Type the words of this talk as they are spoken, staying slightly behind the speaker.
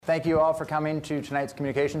Thank you all for coming to tonight's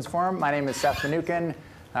Communications Forum. My name is Seth Mnookin.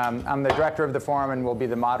 I'm the director of the forum and will be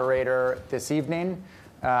the moderator this evening.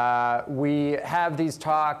 We have these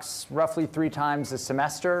talks roughly 3 times a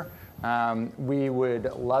semester. We would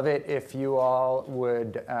love it if you all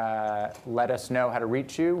would let us know how to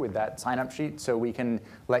reach you with that sign-up sheet so we can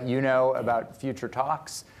let you know about future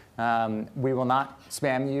talks. We will not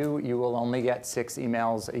spam you. You will only get 6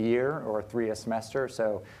 emails a year or 3 a semester,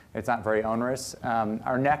 so it's not very onerous.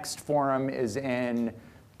 Our next forum is in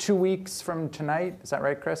 2 weeks from tonight. Is that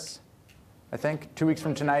right, Chris? I think 2 weeks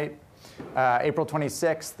from tonight, April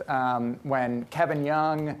 26th, when Kevin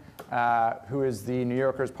Young, who is the New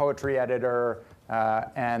Yorker's poetry editor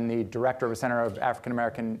and the director of a Center of African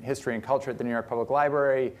American History and Culture at the New York Public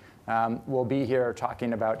Library, will be here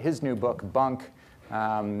talking about his new book, Bunk,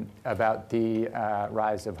 about the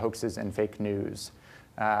rise of hoaxes and fake news.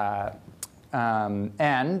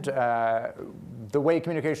 The way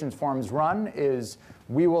communications forums run is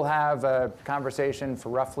we will have a conversation for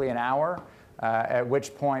roughly an hour, at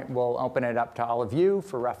which point we'll open it up to all of you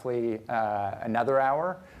for roughly another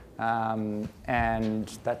hour. And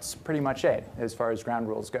that's pretty much it as far as ground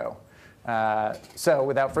rules go. So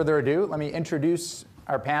without further ado, let me introduce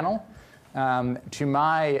our panel. To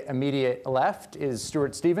my immediate left is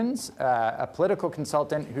Stuart Stevens, a political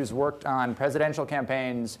consultant who's worked on presidential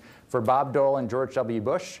campaigns for Bob Dole and George W.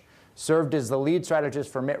 Bush, served as the lead strategist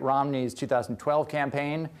for Mitt Romney's 2012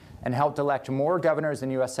 campaign, and helped elect more governors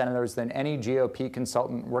and U.S. senators than any GOP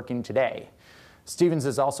consultant working today. Stevens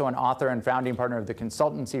is also an author and founding partner of the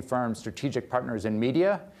consultancy firm Strategic Partners in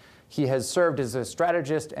Media. He has served as a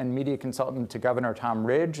strategist and media consultant to Governor Tom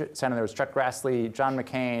Ridge, Senators Chuck Grassley, John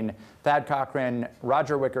McCain, Thad Cochran,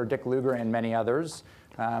 Roger Wicker, Dick Lugar, and many others.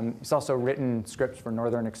 He's also written scripts for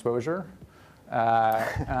Northern Exposure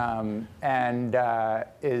and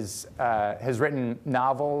has written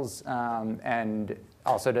novels and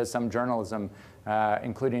also does some journalism,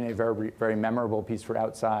 including a very, very memorable piece for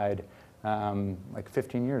Outside like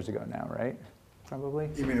 15 years ago now, right? Probably.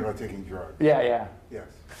 You mean about taking drugs? Yeah, yeah. Yes.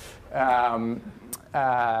 I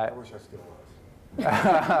wish I still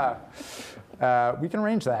was. We can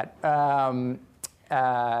arrange that.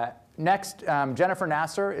 Next, Jennifer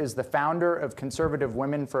Nasser is the founder of Conservative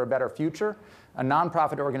Women for a Better Future, a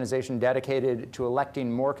nonprofit organization dedicated to electing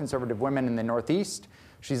more conservative women in the Northeast.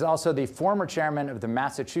 She's also the former chairman of the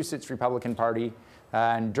Massachusetts Republican Party.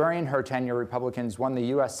 And during her tenure, Republicans won the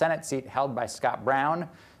U.S. Senate seat held by Scott Brown,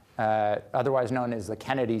 otherwise known as the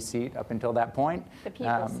Kennedy seat up until that point. The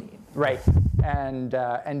People's seat. Right, and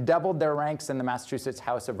doubled their ranks in the Massachusetts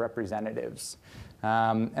House of Representatives.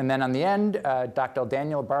 And then on the end, Dr.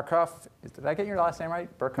 Daniel Burkhoff, did I get your last name right?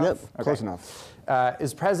 Burkhoff? Yep, okay. Close enough.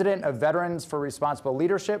 Is president of Veterans for Responsible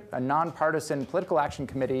Leadership, a nonpartisan political action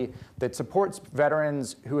committee that supports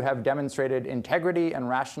veterans who have demonstrated integrity and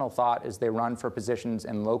rational thought as they run for positions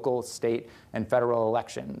in local, state, and federal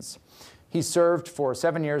elections. He served for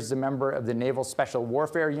 7 years as a member of the Naval Special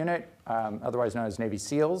Warfare Unit, otherwise known as Navy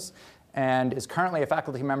SEALs, and is currently a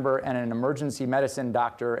faculty member and an emergency medicine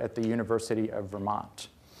doctor at the University of Vermont.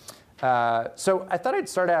 So I thought I'd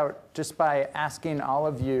start out just by asking all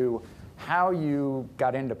of you how you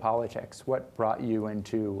got into politics. What brought you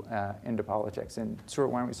into politics? And Stuart,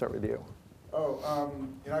 why don't we start with you? Oh,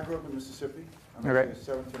 I grew up in Mississippi. I'm Okay.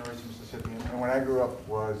 actually a 7th generation Mississippian. And when I grew up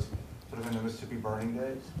was sort of in the Mississippi burning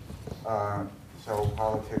days. So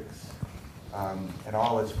politics in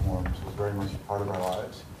all its forms was very much a part of our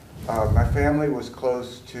lives. My family was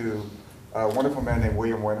close to a wonderful man named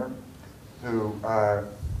William Winter, who I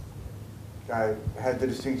had the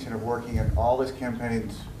distinction of working in all his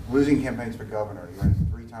campaigns, losing campaigns for governor. He ran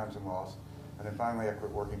 3 times and lost. And then finally I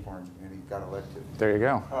quit working for him and he got elected. There you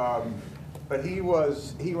go. But he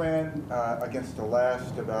ran against the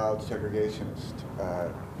last avowed segregationist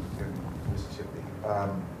in Mississippi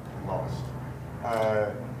and lost.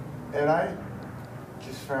 And I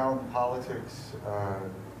just found politics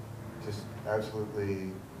just absolutely,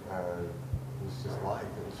 it was just life.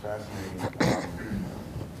 It was fascinating.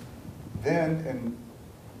 Then in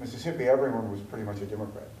Mississippi, everyone was pretty much a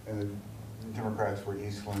Democrat. And the Democrats were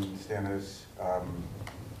Eastland, Stennis,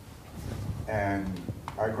 and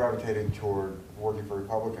I gravitated toward working for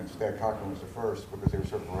Republicans. Thad Cochran was the first because they were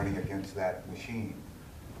sort of running against that machine.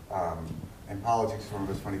 And politics is one of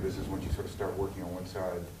those funny business. Once you sort of start working on one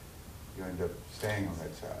side, you end up staying on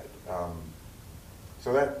that side.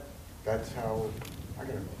 So that's how I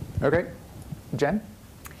got into it. Okay. Jen?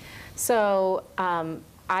 So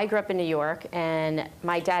I grew up in New York, and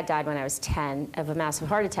my dad died when I was 10 of a massive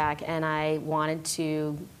heart attack, and I wanted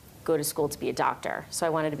to go to school to be a doctor. So I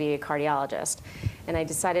wanted to be a cardiologist. And I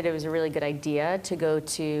decided it was a really good idea to go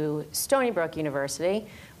to Stony Brook University,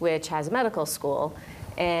 which has a medical school,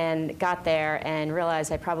 and got there and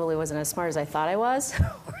realized I probably wasn't as smart as I thought I was,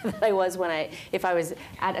 or that I was if I was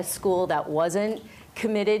at a school that wasn't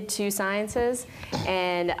committed to sciences.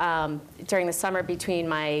 And during the summer between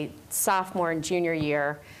my sophomore and junior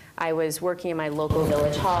year, I was working in my local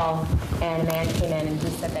village hall, and a man came in and he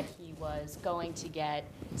said that he was going to get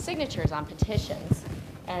signatures on petitions.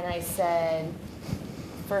 And I said,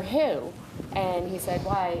 for who? And he said,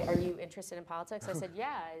 why, are you interested in politics? I said,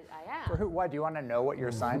 yeah, I am. For who? Why, do you want to know what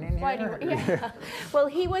you're signing here? Yeah. Well,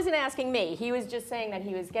 he wasn't asking me. He was just saying that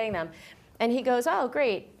he was getting them. And he goes, oh,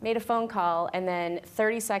 great, made a phone call. And then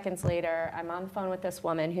 30 seconds later, I'm on the phone with this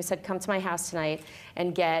woman who said, come to my house tonight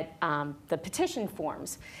and get the petition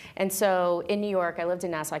forms. And so in New York, I lived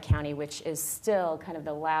in Nassau County, which is still kind of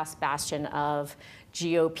the last bastion of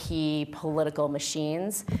GOP political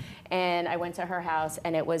machines. And I went to her house,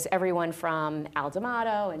 and it was everyone from Al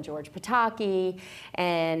D'Amato and George Pataki.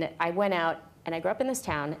 And I went out, and I grew up in this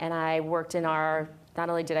town, and I worked in our, not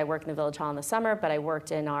only did I work in the village hall in the summer, but I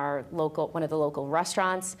worked in our local, one of the local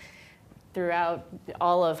restaurants throughout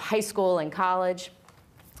all of high school and college.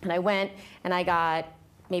 And I went, and I got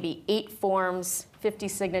maybe 8 forms, 50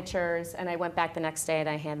 signatures, and I went back the next day, and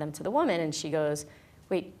I hand them to the woman, and she goes,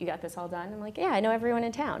 wait, you got this all done? I'm like, yeah, I know everyone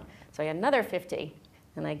in town. So I got another 50,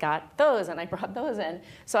 and I got those, and I brought those in.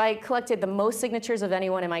 So I collected the most signatures of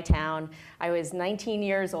anyone in my town. I was 19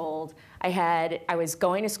 years old. I was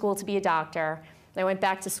going to school to be a doctor. I went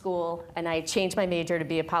back to school, and I changed my major to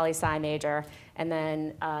be a poli-sci major, and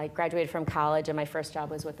then I graduated from college, and my first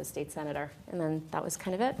job was with the state senator. And then that was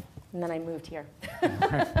kind of it. And then I moved here.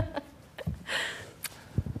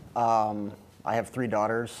 I have 3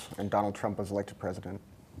 daughters, and Donald Trump was elected president.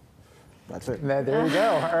 That's it. There you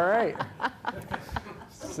go. All right.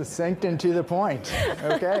 Succinct and to the point.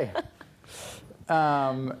 Okay.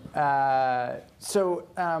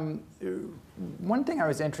 One thing I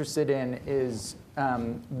was interested in is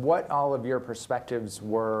what all of your perspectives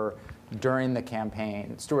were during the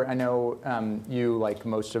campaign. Stuart, I know you, like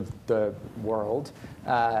most of the world,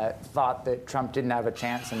 thought that Trump didn't have a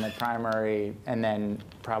chance in the primary and then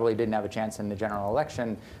probably didn't have a chance in the general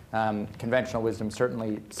election. Conventional wisdom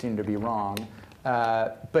certainly seemed to be wrong.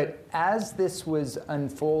 But as this was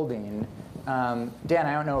unfolding, Dan,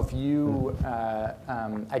 I don't know if you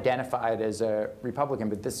identified as a Republican,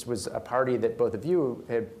 but this was a party that both of you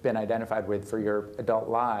had been identified with for your adult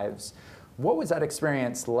lives. What was that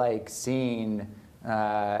experience like, seeing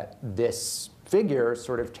this figure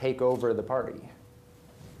sort of take over the party?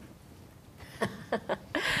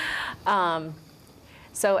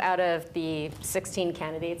 So out of the 16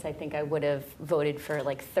 candidates, I think I would have voted for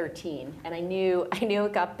like 13. And I knew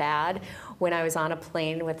it got bad when I was on a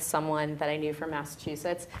plane with someone that I knew from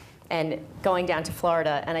Massachusetts and going down to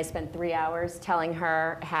Florida, and I spent 3 hours telling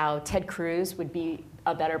her how Ted Cruz would be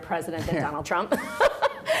a better president than Donald Trump.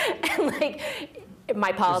 And like,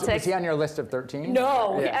 my politics. Is he on your list of 13?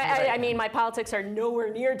 No, Yeah. I mean, my politics are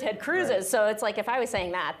nowhere near Ted Cruz's. Right. So it's like, if I was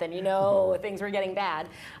saying that, then things were getting bad.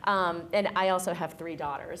 And I also have 3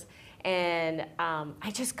 daughters. And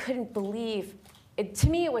I just couldn't believe, to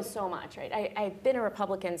me it was so much, right? I've been a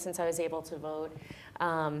Republican since I was able to vote.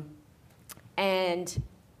 And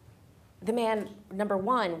the man, number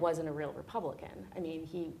one, wasn't a real Republican. I mean,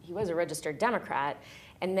 he was a registered Democrat,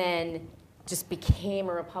 and then just became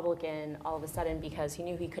a Republican all of a sudden because he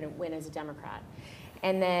knew he couldn't win as a Democrat.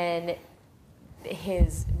 And then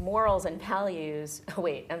his morals and values,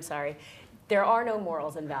 there are no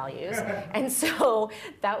morals and values. And so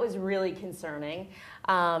that was really concerning.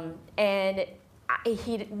 And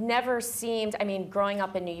he never seemed, I mean, growing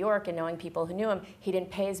up in New York and knowing people who knew him, he didn't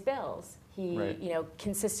pay his bills. He, right.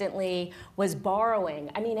 Consistently was borrowing.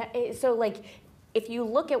 I mean, so like, if you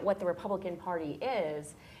look at what the Republican Party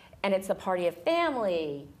is, and it's the party of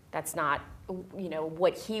family, that's not,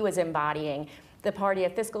 what he was embodying. The party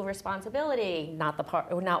of fiscal responsibility,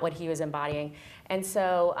 not what he was embodying. And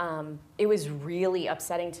so it was really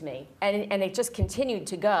upsetting to me. And it just continued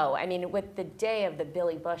to go. I mean, with the day of the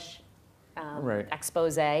Billy Bush right.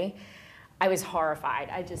 expose, I was horrified.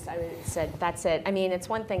 I said, that's it. I mean, it's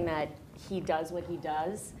one thing that he does what he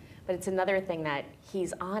does, but it's another thing that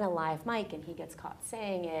he's on a live mic and he gets caught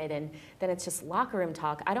saying it, and then it's just locker room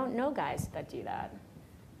talk. I don't know guys that do that.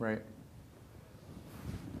 Right.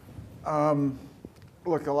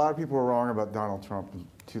 Look, a lot of people were wrong about Donald Trump in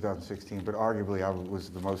 2016, but arguably I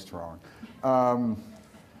was the most wrong.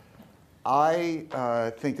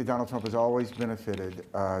 I think that Donald Trump has always benefited.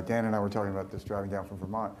 Dan and I were talking about this driving down from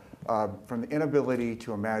Vermont. from the inability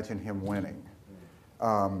to imagine him winning.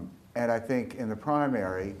 And I think in the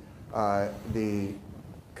primary, the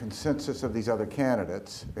consensus of these other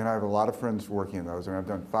candidates, and I have a lot of friends working in those, and I've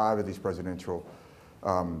done 5 of these presidential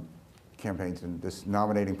campaigns, and this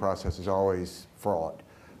nominating process is always fraught.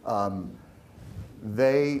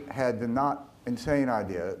 They had the not insane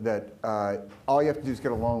idea that all you have to do is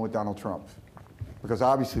get along with Donald Trump, because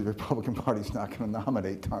obviously the Republican Party is not going to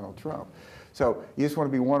nominate Donald Trump. So you just want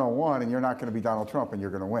to be one-on-one, and you're not going to be Donald Trump, and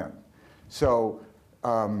you're going to win. So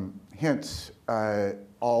hence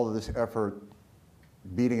all of this effort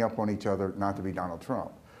beating up on each other not to be Donald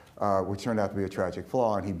Trump, which turned out to be a tragic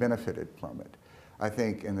flaw, and he benefited from it. I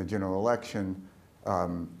think in the general election,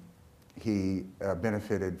 he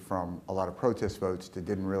benefited from a lot of protest votes that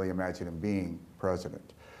didn't really imagine him being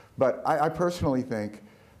president. But I personally think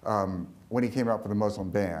when he came out with the Muslim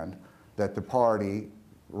ban, that the party,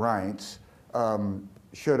 Reince,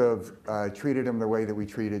 should have treated him the way that we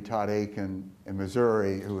treated Todd Akin in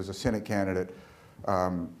Missouri, who was a Senate candidate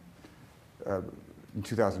in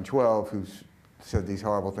 2012, who said these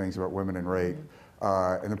horrible things about women and rape.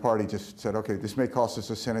 And the party just said, okay, this may cost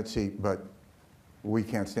us a Senate seat, but we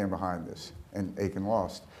can't stand behind this. And Akin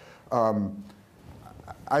lost.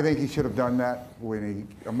 I think he should have done that.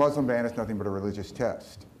 A Muslim ban is nothing but a religious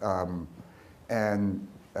test. And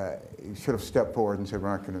he should have stepped forward and said, we're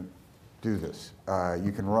not going to do this.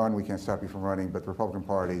 You can run, we can't stop you from running, but the Republican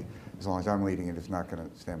Party, as long as I'm leading it, is not going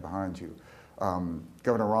to stand behind you.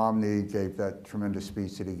 Governor Romney gave that tremendous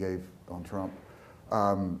speech that he gave on Trump.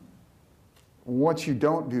 Once you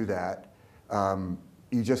don't do that,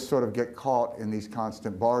 you just sort of get caught in these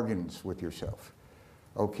constant bargains with yourself.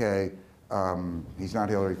 Okay, he's not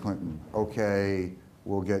Hillary Clinton. Okay,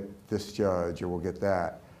 we'll get this judge or we'll get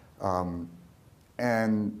that.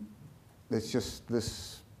 And it's just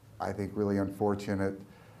this, I think, really unfortunate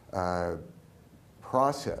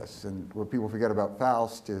process. And what people forget about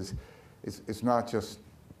Faust is it's not just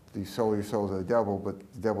you sold your soul to the devil, but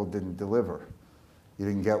the devil didn't deliver. You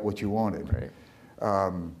didn't get what you wanted. Right.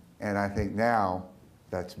 And I think now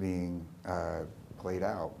that's being played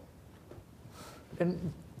out.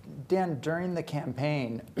 And Dan, during the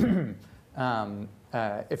campaign,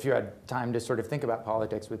 if you had time to sort of think about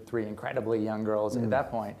politics with 3 incredibly young girls at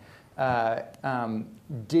that point,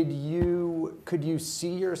 could you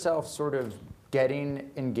see yourself sort of getting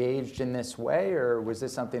engaged in this way, or was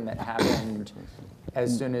this something that happened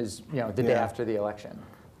as soon as, the day after the election?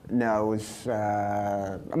 No, it was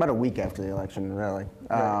about a week after the election, really.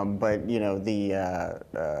 Right. But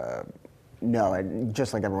no,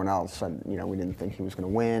 just like everyone else, we didn't think he was going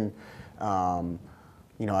to win.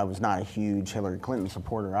 I was not a huge Hillary Clinton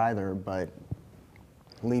supporter either, but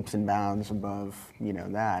leaps and bounds above,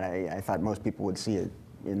 that. I thought most people would see it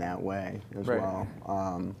in that way as Right. well.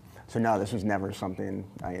 So no, this was never something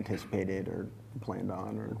I anticipated or planned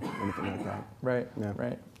on or anything like that. Right. Yeah.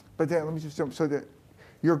 Right. But Dan, let me just jump. So that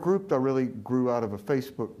your group though really grew out of a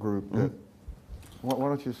Facebook group. That, why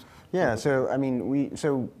don't you? Yeah. So I mean,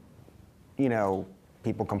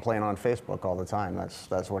 people complain on Facebook all the time.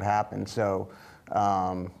 That's what happened. So,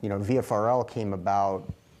 VFRL came about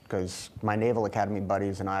because my Naval Academy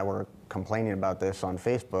buddies and I were complaining about this on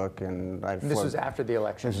Facebook, and This was after the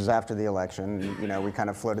election. This was after the election. We kind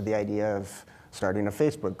of floated the idea of starting a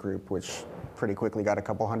Facebook group, which pretty quickly got a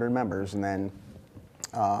couple hundred members, and then,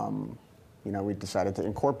 we decided to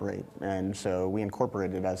incorporate, and so we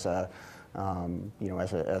incorporated as a,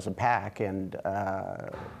 as a PAC, and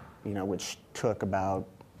which took about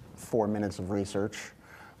 4 minutes of research,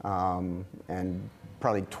 and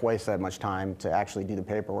probably twice that much time to actually do the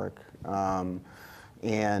paperwork.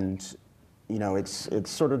 It's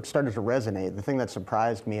sort of started to resonate. The thing that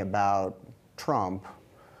surprised me about Trump,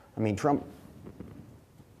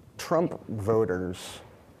 Trump voters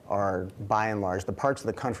are, by and large, the parts of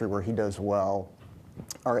the country where he does well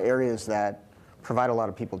are areas that provide a lot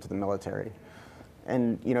of people to the military.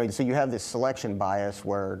 And so you have this selection bias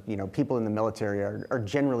where people in the military are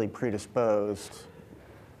generally predisposed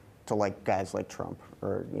to like guys like Trump,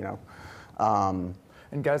 or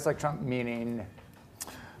And guys like Trump meaning?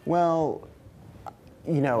 Well,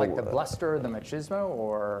 like the bluster, the machismo,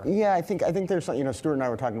 or? Yeah, I think there's, Stuart and I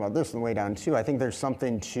were talking about this on the way down too. I think there's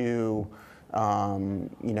something to,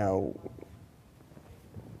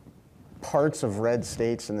 parts of red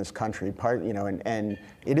states in this country, and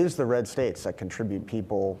it is the red states that contribute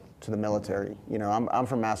people to the military. I'm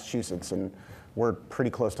from Massachusetts, and we're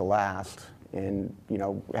pretty close to last in,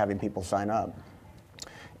 having people sign up.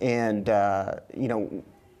 And,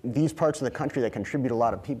 these parts of the country that contribute a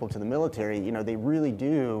lot of people to the military, they really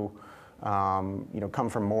do come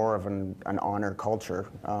from more of an honor culture.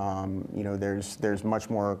 There's much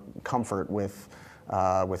more comfort with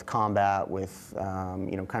combat, with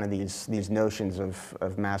kind of these notions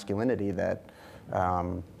of masculinity that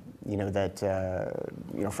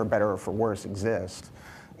for better or for worse exist,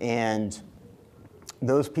 and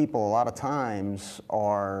those people a lot of times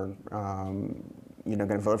are going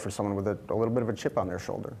to vote for someone with a little bit of a chip on their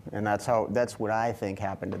shoulder, and that's what I think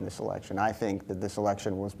happened in this election. I think that this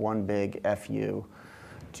election was one big FU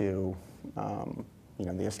to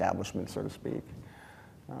the establishment, so to speak.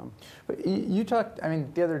 But you talked, I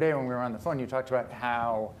mean, the other day when we were on the phone, you talked about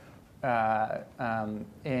how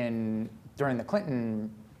during the Clinton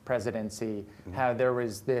presidency, how there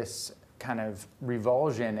was this kind of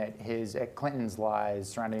revulsion at Clinton's lies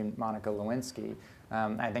surrounding Monica Lewinsky.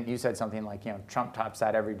 I think you said something like, Trump tops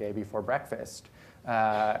that every day before breakfast.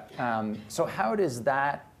 So how does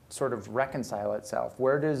that sort of reconcile itself?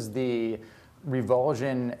 Where does the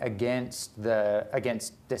revulsion against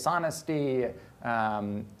dishonesty,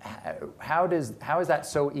 how is that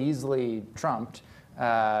so easily trumped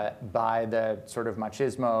by the sort of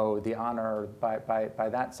machismo, the honor, by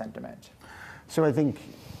that sentiment? So I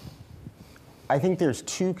think there's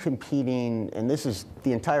two competing, and this is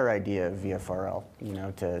the entire idea of VFRL.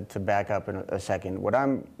 To back up in a second, what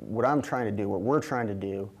we're trying to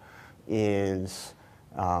do, is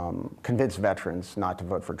convince veterans not to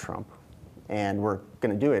vote for Trump, and we're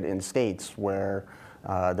going to do it in states where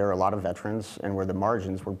there are a lot of veterans and where the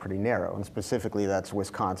margins were pretty narrow, and specifically that's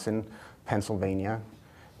Wisconsin, Pennsylvania,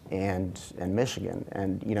 and Michigan,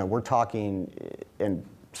 and we're talking, and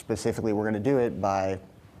specifically we're going to do it by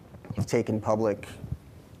taking public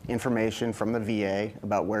information from the VA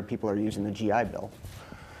about where people are using the GI Bill.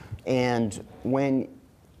 And when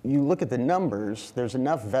you look at the numbers, there's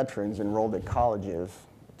enough veterans enrolled at colleges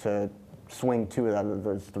to swing 2 out of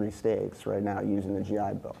those 3 states right now using the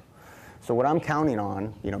GI Bill. So what I'm counting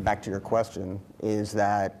on, back to your question, is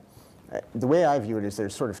that the way I view it is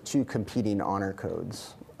there's sort of 2 competing honor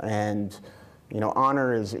codes. And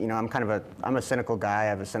honor is, I'm a cynical guy, I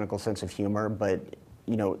have a cynical sense of humor, but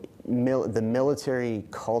the military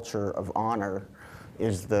culture of honor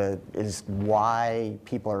is why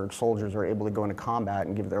soldiers are able to go into combat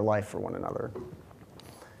and give their life for one another.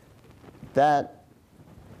 That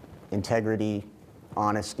integrity,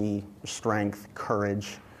 honesty, strength,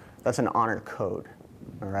 courage, that's an honor code,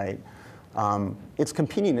 all right? It's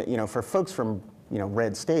competing, for folks from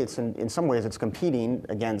red states, and in some ways it's competing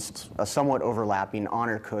against a somewhat overlapping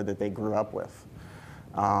honor code that they grew up with.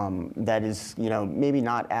 That is, maybe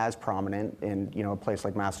not as prominent in, a place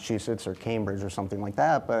like Massachusetts or Cambridge or something like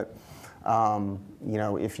that, but,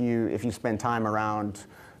 if you spend time around,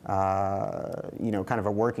 kind of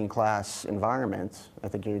a working class environment, I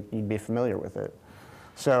think you'd be familiar with it.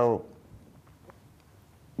 So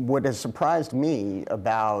what has surprised me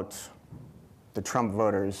about the Trump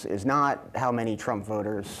voters is not how many Trump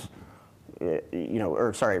voters,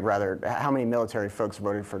 how many military folks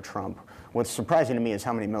voted for Trump. What's surprising to me is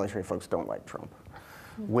how many military folks don't like Trump,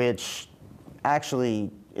 which actually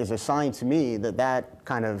is a sign to me that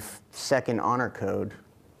kind of second honor code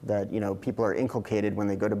that people are inculcated when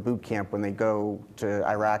they go to boot camp, when they go to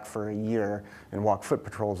Iraq for a year and walk foot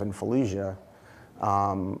patrols in Fallujah,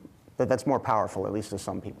 that's more powerful, at least to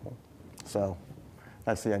some people. So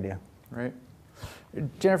that's the idea. Right.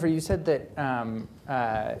 Jennifer, you said that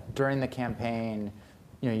during the campaign,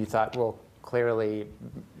 you thought, well, clearly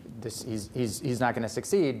he's not going to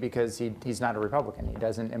succeed because he's not a Republican. He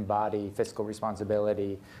doesn't embody fiscal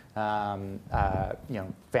responsibility, family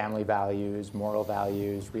values, moral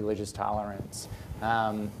values, religious tolerance.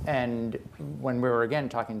 And when we were again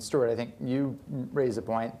talking to Stuart, I think you raised a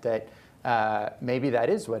point that maybe that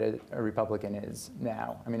is what a Republican is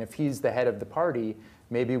now. I mean, if he's the head of the party,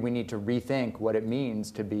 maybe we need to rethink what it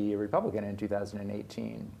means to be a Republican in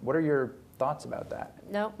 2018. What are your thoughts about that?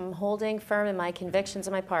 No, I'm holding firm in my convictions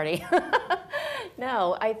of my party.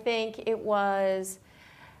 No, I think it was,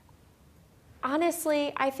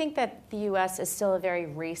 honestly, I think that the US is still a very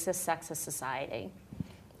racist, sexist society.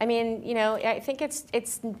 I mean, I think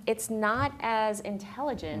it's not as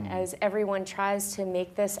intelligent as everyone tries to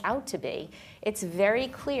make this out to be. It's very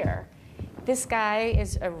clear. This guy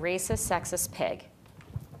is a racist, sexist pig,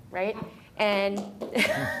 right? And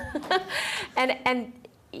and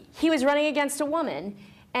he was running against a woman,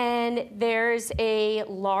 and there's a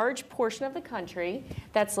large portion of the country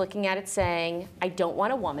that's looking at it saying, I don't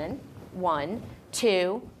want a woman, 1.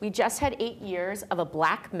 2, we just had 8 years of a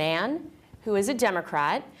black man who is a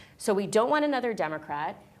Democrat, so we don't want another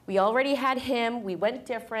Democrat. We already had him, we went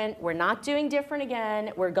different, we're not doing different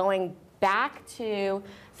again, we're going back to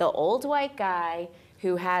the old white guy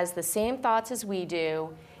who has the same thoughts as we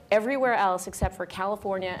do everywhere else except for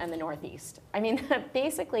California and the Northeast. I mean,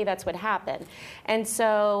 basically that's what happened. And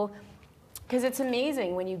so, because it's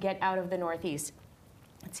amazing when you get out of the Northeast.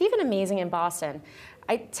 It's even amazing in Boston.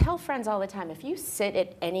 I tell friends all the time, if you sit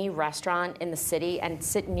at any restaurant in the city and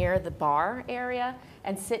sit near the bar area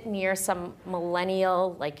and sit near some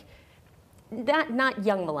millennial, like, not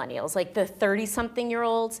young millennials, like the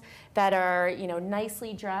 30-something-year-olds that are, you know,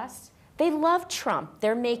 nicely dressed, they love Trump.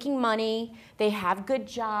 They're making money. They have good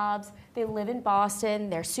jobs. They live in Boston.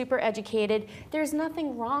 They're super educated. There's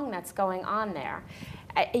nothing wrong that's going on there.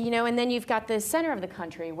 You know, and then you've got the center of the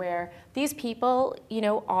country where these people, you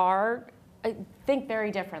know, think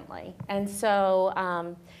very differently. And so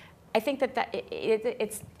I think that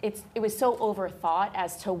it was so overthought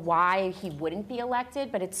as to why he wouldn't be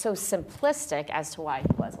elected, but it's so simplistic as to why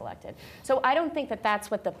he was elected. So I don't think that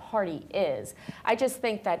that's what the party is. I just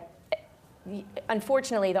think that,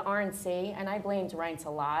 unfortunately, the RNC, and I blamed Reince a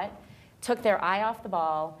lot, took their eye off the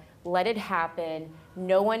ball, let it happen.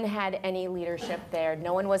 No one had any leadership there.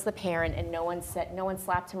 No one was the parent, and no one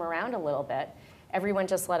slapped him around a little bit. Everyone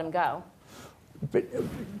just let him go. But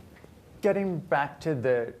getting back to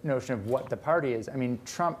the notion of what the party is, I mean,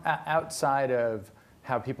 Trump, outside of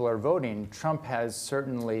how people are voting, Trump has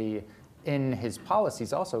certainly, in his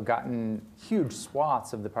policies, also gotten huge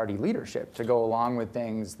swaths of the party leadership to go along with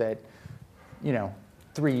things that, you know,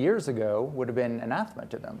 3 years ago would have been anathema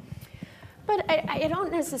to them. But I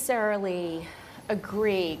don't necessarily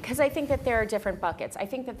agree, because I think that there are different buckets. I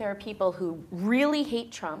think that there are people who really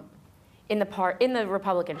hate Trump in the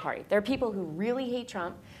Republican Party. There are people who really hate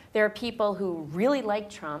Trump. There are people who really like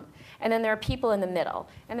Trump. And then there are people in the middle.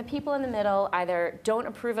 And the people in the middle either don't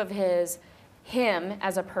approve of him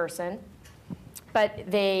as a person, but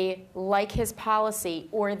they like his policy,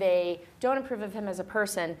 or they don't approve of him as a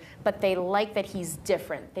person, but they like that he's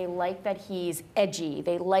different. They like that he's edgy.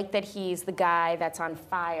 They like that he's the guy that's on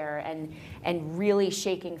fire and really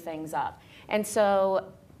shaking things up. And so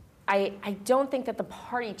I don't think that the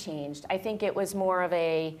party changed. I think it was more of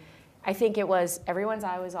everyone's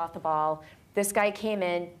eye was off the ball. This guy came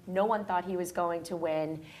in, no one thought he was going to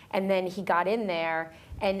win, and then he got in there.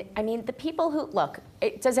 And I mean, the people who, look,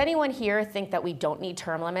 does anyone here think that we don't need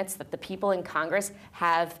term limits, that the people in Congress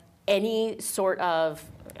have any sort of,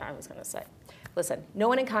 I was gonna say, listen, no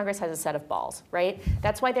one in Congress has a set of balls, right?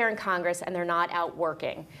 That's why they're in Congress and they're not out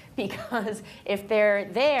working. Because if they're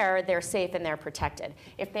there, they're safe and they're protected.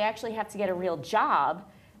 If they actually have to get a real job,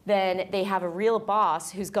 then they have a real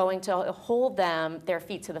boss who's going to hold their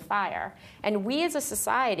feet to the fire. And we as a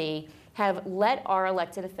society have let our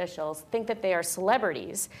elected officials think that they are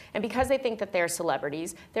celebrities. And because they think that they're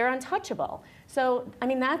celebrities, they're untouchable. So, I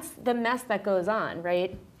mean, that's the mess that goes on,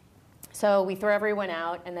 right? So we throw everyone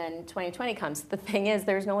out, and then 2020 comes. The thing is,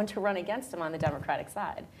 there's no one to run against them on the Democratic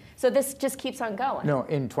side. So this just keeps on going. No,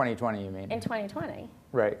 in 2020, you mean? In 2020.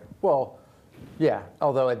 Right. Well, yeah.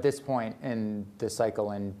 Although at this point in the cycle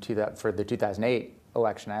for the 2008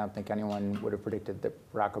 election, I don't think anyone would have predicted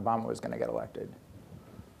that Barack Obama was going to get elected.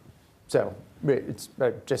 So it's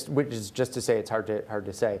which is just to say it's hard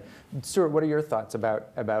to say. Stuart, what are your thoughts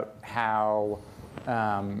about how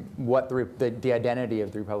what the identity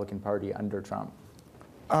of the Republican Party under Trump?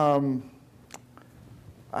 I'm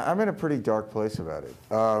in a pretty dark place about it.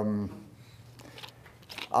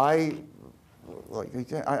 I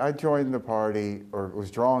joined the party, or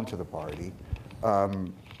was drawn to the party,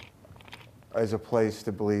 as a place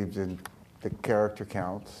that believes in the character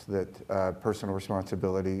counts, that personal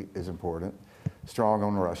responsibility is important, strong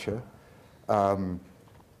on Russia,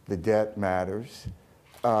 the debt matters.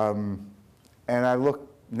 And I look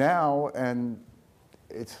now, and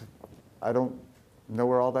I don't know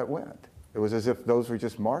where all that went. It was as if those were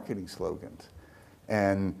just marketing slogans.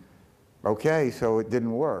 And okay, so it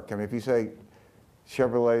didn't work. I mean, if you say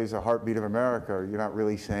Chevrolet is a heartbeat of America, you're not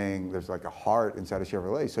really saying there's like a heart inside a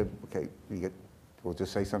Chevrolet. So, okay, we'll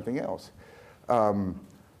just say something else. To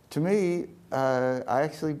me, I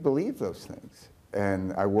actually believe those things.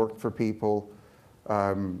 And I worked for people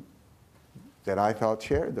that I thought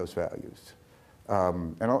shared those values.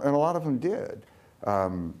 And a lot of them did. I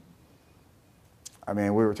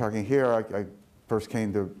mean, we were talking here, I first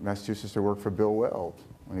came to Massachusetts to work for Bill Weld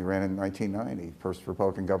when he ran in 1990, first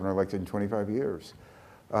Republican governor elected in 25 years.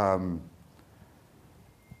 And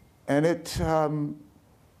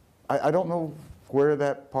I don't know where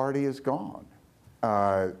that party has gone.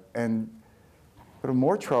 But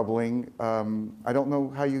more troubling, I don't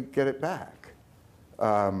know how you get it back.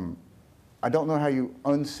 I don't know how you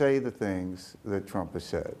unsay the things that Trump has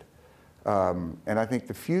said. And I think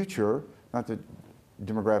the future, not that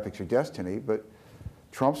demographics are destiny, but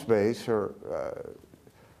Trump's base are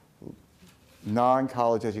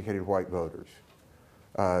non-college educated white voters.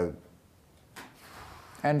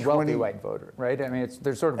 And 20 wealthy white voter, right? I mean,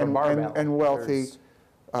 there's sort of a barbell. and wealthy, There's-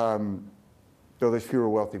 though there's fewer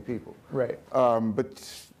wealthy people. Right.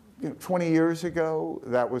 But 20 years ago,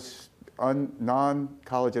 that was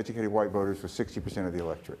non-college educated white voters was 60% of the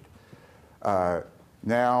electorate.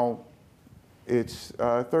 Now it's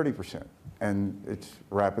 30%, and it's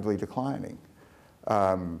rapidly declining.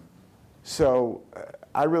 So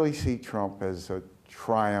I really see Trump as a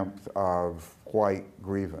triumph of white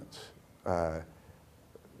grievance.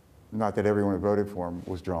 Not that everyone who voted for him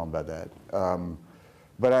was drawn by that.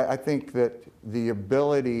 But I think that the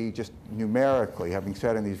ability, just numerically, having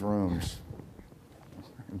sat in these rooms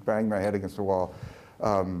and banged my head against the wall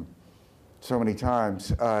so many times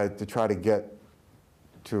to try to get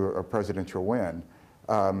to a presidential win,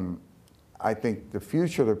 I think the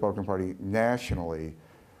future of the Republican Party nationally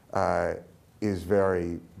is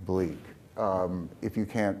very bleak. If you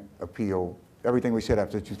can't appeal, everything we said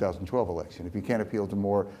after the 2012 election, if you can't appeal to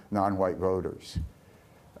more non-white voters.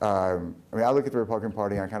 I mean, I look at the Republican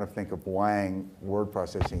Party and I kind of think of Wang word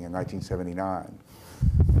processing in 1979.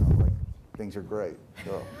 Like, things are great.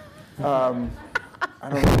 So, I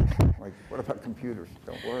don't know, like, what about computers?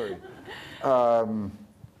 Don't worry.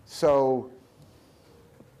 So,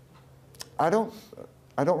 I don't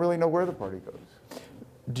really know where the party goes.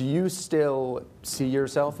 Do you still see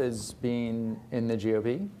yourself as being in the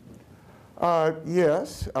GOP?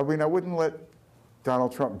 Yes. I mean, I wouldn't let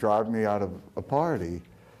Donald Trump drive me out of a party.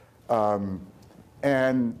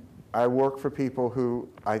 And I work for people who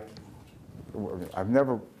I've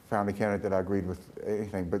never found a candidate that I agreed with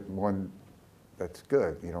anything, but one that's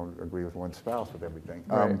good. You don't agree with one spouse with everything.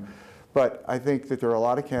 Right. But I think that there are a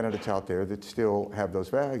lot of candidates out there that still have those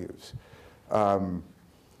values.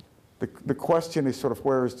 The question is sort of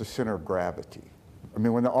where is the center of gravity? I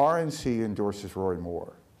mean, when the RNC endorses Roy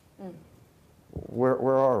Moore,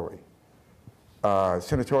 where are we?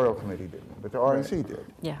 Senatorial committee didn't, but the RNC did.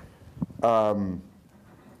 Yeah.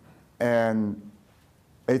 And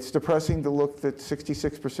it's depressing to look that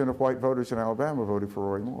 66% of white voters in Alabama voted for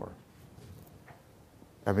Roy Moore.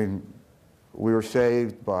 I mean, we were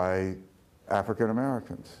saved by African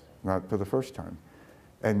Americans, not for the first time,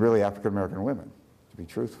 and really African American women, to be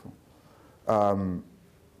truthful.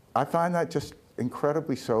 I find that just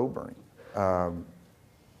incredibly sobering. And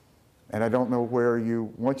I don't know where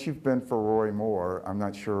once you've been for Roy Moore, I'm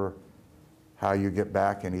not sure how you get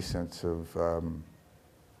back any sense of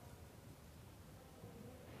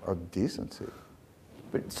decency.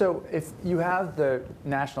 But so if you have the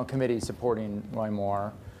National Committee supporting Roy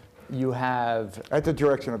Moore, you have... At the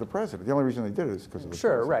direction of the president. The only reason they did it is because of the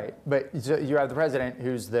Sure, president. right. But so you have the president,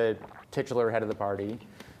 who's the titular head of the party.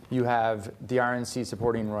 You have the RNC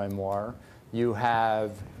supporting Roy Moore. You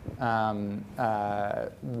have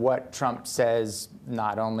what Trump says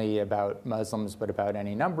not only about Muslims, but about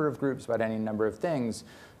any number of groups, about any number of things.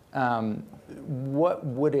 What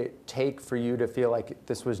would it take for you to feel like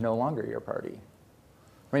this was no longer your party?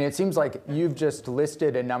 I mean, it seems like you've just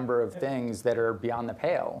listed a number of things that are beyond the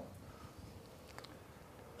pale.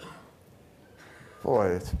 Boy,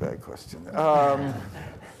 that's a bad question.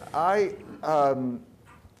 I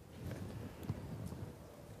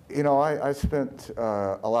spent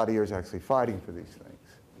a lot of years actually fighting for these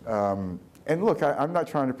things. And look, I'm not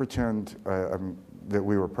trying to pretend that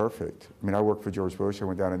we were perfect. I mean, I worked for George Bush. I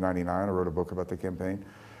went down in '99. I wrote a book about the campaign.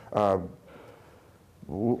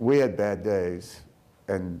 We had bad days,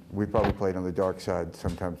 and we probably played on the dark side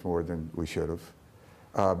sometimes more than we should have.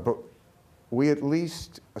 But we at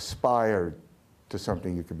least aspired to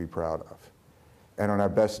something you could be proud of. And on our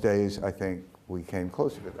best days, I think we came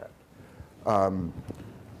closer to that.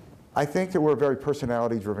 I think that we're a very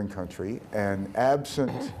personality-driven country, and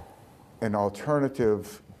absent an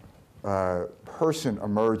alternative person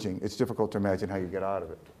emerging, it's difficult to imagine how you get out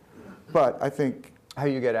of it. But I think... How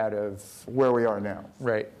you get out of... Where we are now.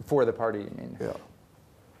 Right, for the party, you mean? Yeah.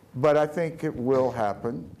 But I think it will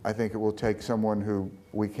happen. I think it will take someone who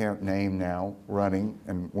we can't name now running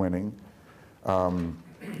and winning. Then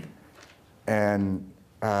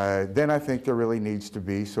I think there really needs to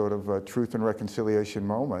be sort of a truth and reconciliation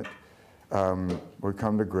moment where we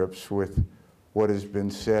come to grips with what has been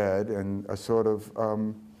said and a sort of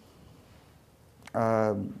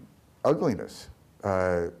ugliness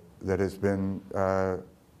that has been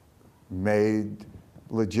made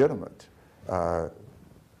legitimate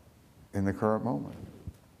in the current moment.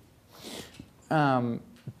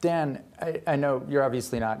 Dan, I know you're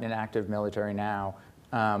obviously not in active military now.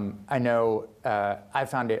 I know I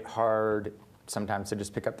found it hard sometimes to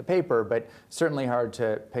just pick up the paper, but certainly hard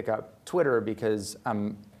to pick up Twitter because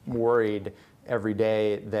I'm worried every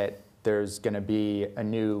day that there's going to be a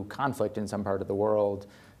new conflict in some part of the world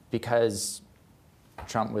because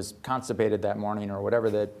Trump was constipated that morning or whatever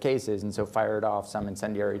the case is, and so fired off some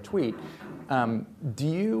incendiary tweet.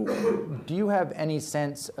 Do you have any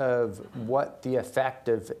sense of what the effect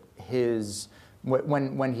of his,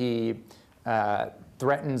 when he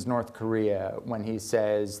threatens North Korea, when he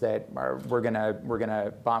says that we're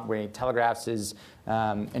gonna bomb, when he telegraphs his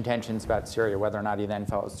intentions about Syria, whether or not he then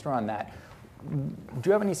follows through on that, do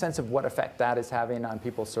you have any sense of what effect that is having on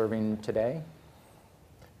people serving today?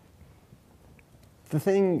 The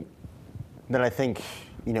thing that I think,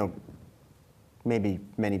 maybe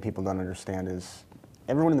many people don't understand is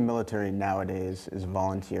everyone in the military nowadays is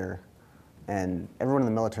volunteer, and everyone in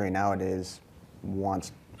the military nowadays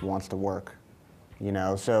wants to work.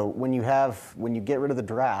 So when you get rid of the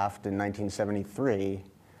draft in 1973,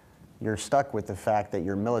 you're stuck with the fact that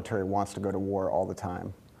your military wants to go to war all the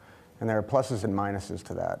time. And there are pluses and minuses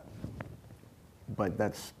to that. But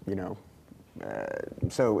that's,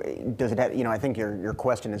 so does it have, I think your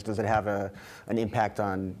question is, does it have an impact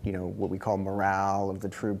on, what we call morale of the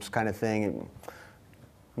troops kind of thing?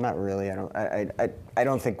 Not really. I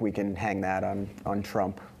don't think we can hang that on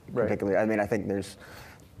Trump particularly. Right. I mean, I think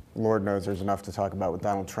Lord knows there's enough to talk about with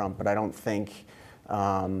Donald Trump, but I don't think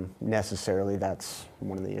necessarily that's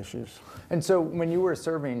one of the issues. And so when you were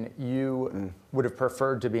serving, you would have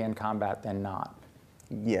preferred to be in combat than not?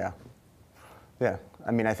 Yeah. Yeah.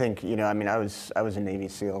 I mean, I think, I was a Navy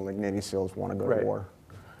SEAL. Like, Navy SEALs want to go to war.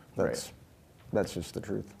 That's just the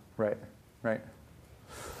truth. Right. Right.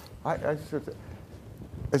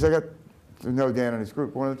 As I got to know Dan and his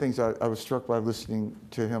group, one of the things I was struck by listening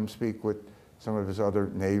to him speak with some of his other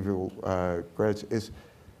naval grads is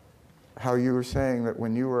how you were saying that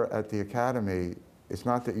when you were at the academy, it's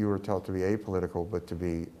not that you were taught to be apolitical, but to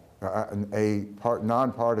be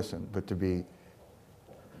nonpartisan, but to be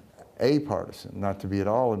apartisan, not to be at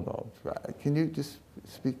all involved. Can you just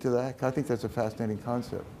speak to that? I think that's a fascinating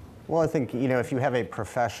concept. Well, I think if you have a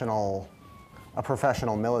professional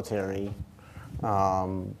military,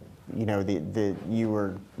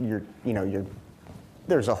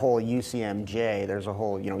 there's a whole UCMJ, there's a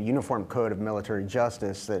whole Uniform Code of Military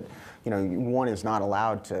Justice that one is not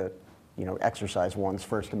allowed to exercise one's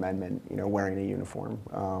First Amendment wearing a uniform.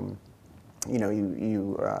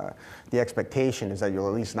 The expectation is that you'll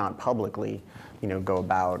at least not publicly go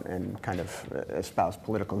about and kind of espouse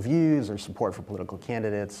political views or support for political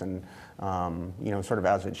candidates, and sort of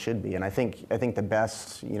as it should be. And I think the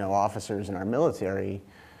best officers in our military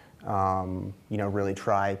really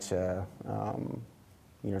try to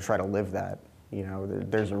live that.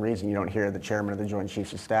 There's a reason you don't hear the chairman of the Joint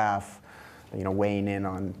Chiefs of Staff weighing in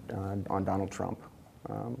on Donald Trump.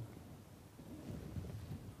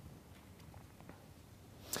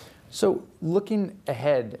 So looking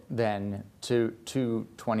ahead then to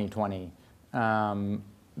 2020,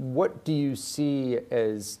 what do you see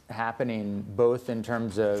as happening both in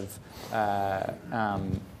terms of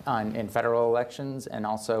in federal elections and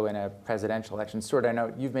also in a presidential election? Stuart, I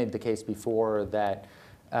know you've made the case before that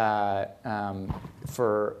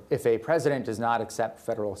for if a president does not accept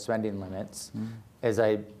federal spending limits, as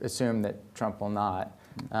I assume that Trump will not,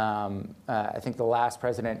 I think the last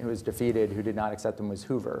president who was defeated who did not accept them was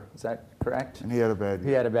Hoover. Is that correct? And he had a bad year.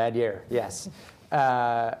 He had a bad year, yes.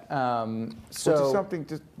 So which is something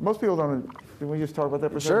most people don't. Can we just talk about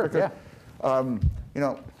that for a second? Sure. Because,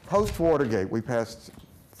 yeah. Post Watergate, we passed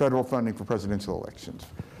federal funding for presidential elections.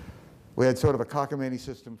 We had sort of a cockamamie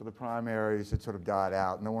system for the primaries. It sort of died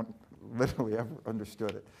out. No one literally ever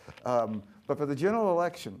understood it. But for the general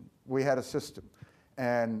election, we had a system.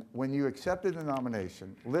 And when you accepted the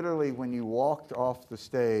nomination, literally when you walked off the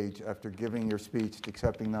stage after giving your speech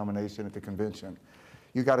accepting nomination at the convention,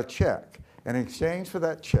 you got a check. And in exchange for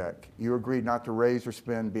that check, you agreed not to raise or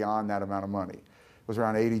spend beyond that amount of money. It was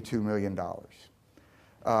around $82 million.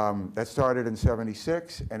 That started in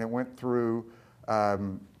 '76, and it went through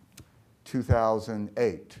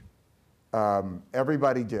 2008.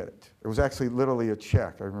 Everybody did it. It was actually literally a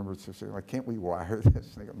check. I remember saying, like, can't we wire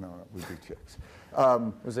this? They go, no, we do checks.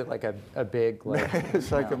 Was it like a big, like,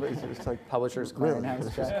 it's like Publishers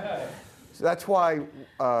Clearinghouse check? So that's why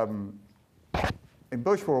in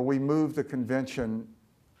Bush world, we moved the convention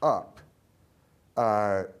up.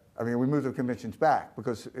 We moved the conventions back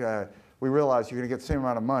because we realized you're going to get the same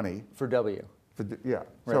amount of money. For W. Yeah.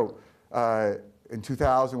 Right. So in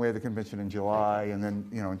 2000, we had the convention in July, and then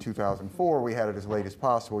in 2004, we had it as late as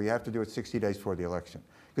possible. You have to do it 60 days before the election.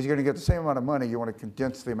 because you're going to get the same amount of money. You want to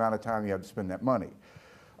condense the amount of time you have to spend that money.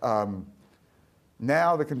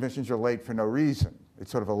 Now the conventions are late for no reason.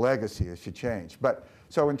 It's sort of a legacy. It should change. But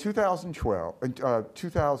so in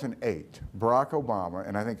 2008, Barack Obama,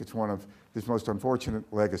 and I think it's one of his most unfortunate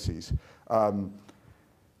legacies,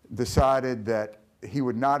 decided that he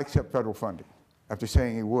would not accept federal funding after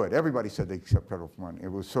saying he would. Everybody said they accept federal funding.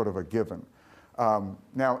 It was sort of a given.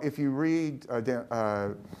 Now, if you read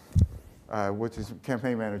what's his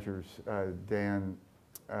campaign manager's Dan?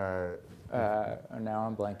 Now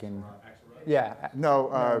I'm blanking. Yeah.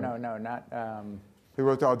 No. No, not. He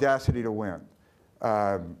wrote The Audacity to Win.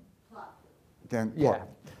 Dan Pluck.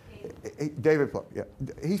 David Pluck. Yeah.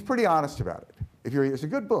 He's pretty honest about it. It's a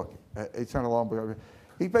good book. It's not a long book.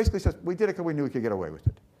 He basically says we did it because we knew we could get away with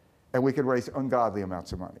it, and we could raise ungodly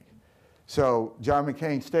amounts of money. So John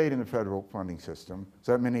McCain stayed in the federal funding system.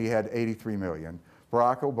 So that meant he had $83 million.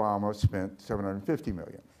 Barack Obama spent $750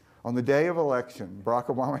 million. On the day of election, Barack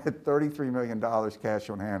Obama had $33 million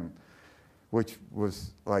cash on hand, which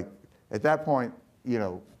was like, at that point, you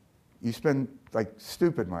know, you spend like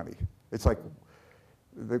stupid money. It's like,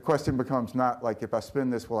 the question becomes not like, if I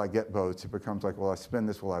spend this, will I get votes? It becomes like, will I spend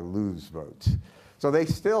this, will I lose votes? So they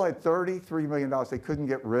still had $33 million they couldn't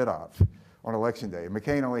get rid of on election day.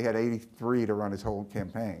 McCain only had 83 to run his whole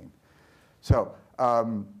campaign. So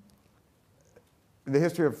the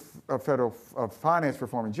history of federal finance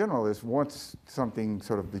reform in general is once something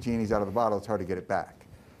sort of the genie's out of the bottle, it's hard to get it back.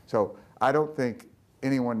 So I don't think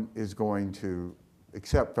anyone is going to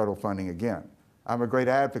accept federal funding again. I'm a great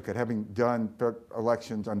advocate, having done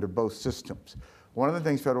elections under both systems. One of the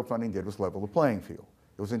things federal funding did was level the playing field.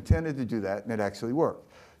 It was intended to do that, and it actually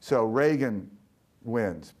worked. So Reagan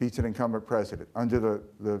wins, beats an incumbent president under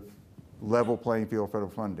the level playing field of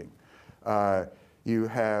federal funding. You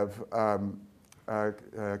have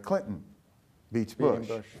Clinton beats Bush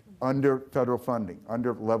under federal funding,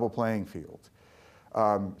 under level playing field.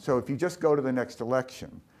 So if you just go to the next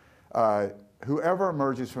election, whoever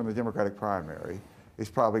emerges from the Democratic primary is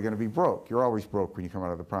probably going to be broke. You're always broke when you come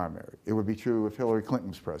out of the primary. It would be true if Hillary Clinton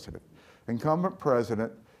was president. Incumbent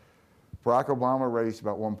president, Barack Obama raised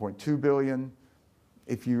about $1.2 billion.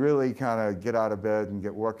 If you really kind of get out of bed and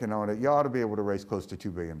get working on it, you ought to be able to raise close to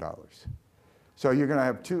 $2 billion. So you're going to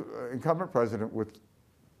have incumbent president with,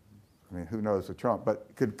 I mean, who knows with Trump,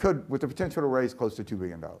 but could with the potential to raise close to $2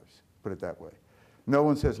 billion, put it that way. No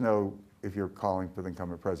one says no if you're calling for the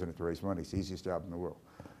incumbent president to raise money. It's the easiest job in the world.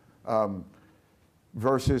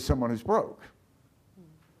 Versus someone who's broke.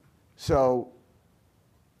 So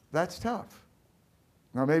that's tough.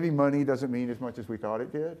 Now maybe money doesn't mean as much as we thought it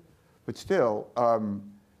did, but still,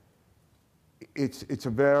 it's a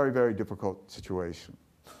very, very difficult situation.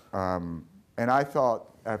 And I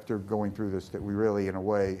thought after going through this that we really, in a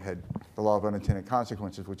way, had the law of unintended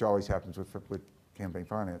consequences, which always happens with campaign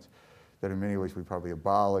finance, that in many ways we probably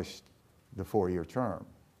abolished the 4-year term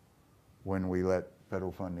when we let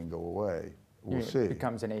federal funding go away. We'll see. It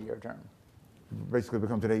becomes an 8-year term. Basically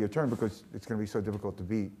becomes an 8-year term because it's going to be so difficult to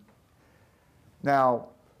beat. Now,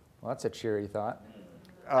 well, that's a cheery thought.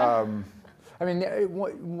 I mean,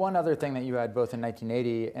 one other thing that you had both in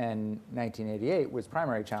 1980 and 1988 was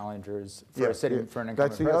primary challengers for sitting for an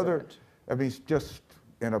incumbent president. That's the other, I mean, just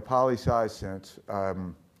in a poli-sci sense,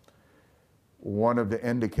 one of the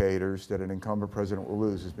indicators that an incumbent president will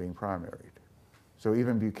lose is being primaried. So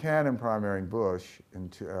even Buchanan primarying Bush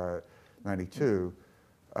in 92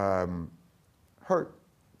 hurt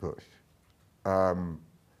Bush.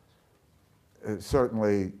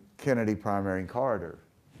 Certainly Kennedy primarying Carter,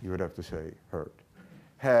 you would have to say, hurt.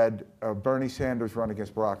 Had Bernie Sanders run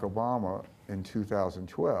against Barack Obama in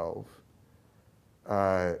 2012,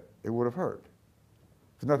 it would have hurt.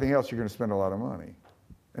 If nothing else, you're going to spend a lot of money,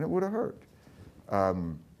 and it would have hurt.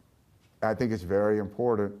 I think it's very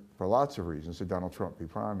important for lots of reasons that Donald Trump be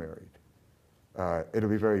primaried. It'll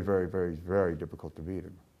be very, very, very, very difficult to beat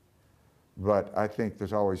him. But I think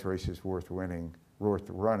there's always races worth winning, worth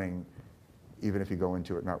running, even if you go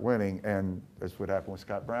into it not winning. And that's what happened with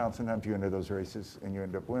Scott Brown. Sometimes you enter those races and you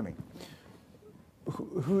end up winning.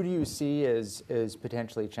 Who do you see as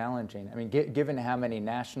potentially challenging? I mean, given how many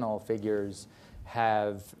national figures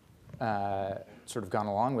have sort of gone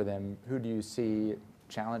along with him, who do you see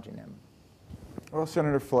challenging him? Well,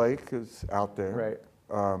 Senator Flake is out there.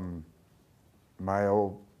 Right. My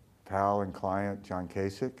old pal and client, John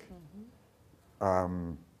Kasich.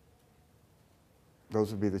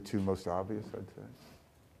 Those would be the two most obvious, I'd say.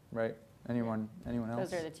 Right. Anyone else?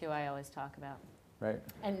 Those are the two I always talk about. Right.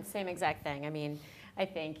 And same exact thing. I mean, I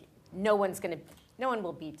think no one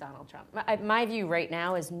will beat Donald Trump. My view right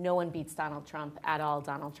now is no one beats Donald Trump at all.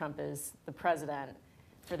 Donald Trump is the president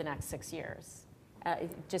for the next 6 years,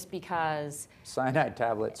 just because. Cyanide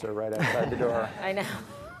tablets are right outside the door. I know.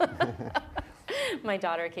 My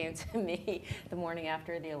daughter came to me the morning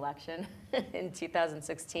after the election in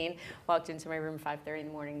 2016, walked into my room 5:30 in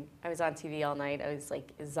the morning. I was on TV all night. I was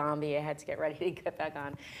like a zombie. I had to get ready to get back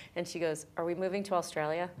on. And she goes, "Are we moving to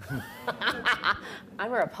Australia?"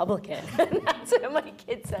 I'm a Republican. That's what my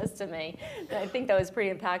kid says to me. And I think that was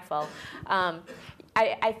pretty impactful.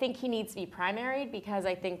 I think he needs to be primaried because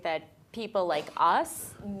I think that people like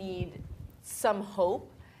us need some hope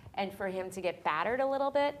and for him to get battered a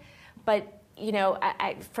little bit. But you know,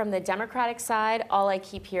 from the Democratic side, all I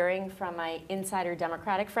keep hearing from my insider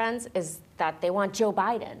Democratic friends is that they want Joe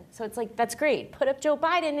Biden. So it's like, that's great. Put up Joe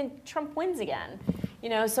Biden and Trump wins again. You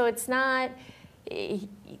know, so it's not,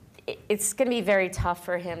 it's going to be very tough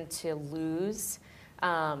for him to lose.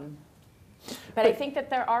 But I think that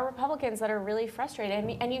there are Republicans that are really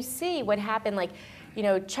frustrated. And you see what happened, like, you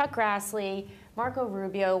know, Chuck Grassley, Marco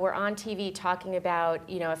Rubio were on TV talking about,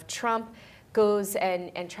 you know, if Trump goes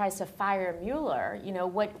and tries to fire Mueller, you know,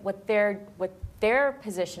 what their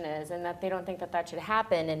position is, and that they don't think that that should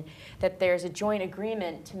happen, and that there's a joint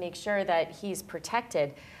agreement to make sure that he's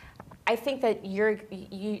protected. I think that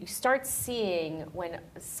you start seeing when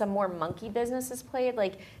some more monkey business is played,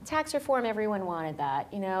 like tax reform, everyone wanted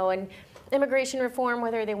that, you know, and immigration reform,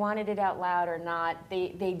 whether they wanted it out loud or not,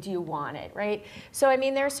 they do want it, right? So, I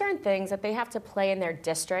mean, there are certain things that they have to play in their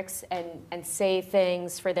districts and say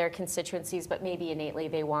things for their constituencies, but maybe innately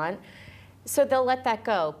they want. So they'll let that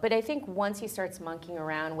go. But I think once he starts monkeying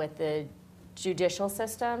around with the judicial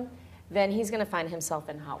system, then he's going to find himself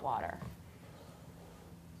in hot water.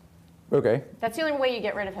 Okay. That's the only way you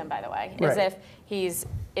get rid of him, by the way, is if he's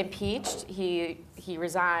impeached, he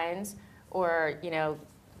resigns, or, you know,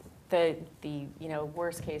 the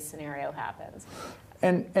worst case scenario happens.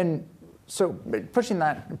 And so pushing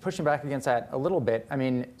back against that a little bit, I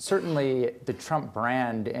mean, certainly the Trump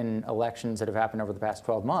brand in elections that have happened over the past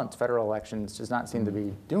 12 months, federal elections, does not seem to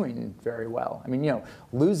be doing very well. I mean, you know,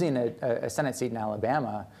 losing a Senate seat in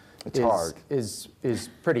Alabama is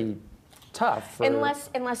pretty tough.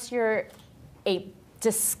 Unless you're a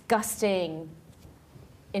disgusting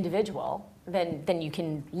individual, then you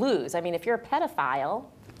can lose. I mean, if you're a pedophile,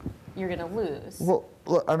 you're going to lose. Well,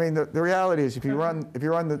 look, I mean, the reality is, if you run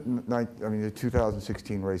the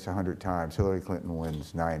 2016 race 100 times, Hillary Clinton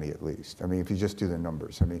wins 90 at least. I mean, if you just do the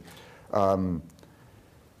numbers. I mean,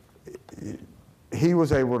 he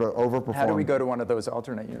was able to overperform. How do we go to one of those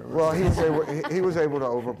alternate universes? Well, he was able to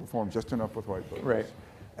overperform just enough with white voters. Right.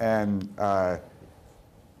 And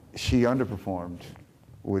she underperformed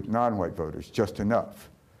with non-white voters just enough.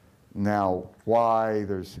 Now, why?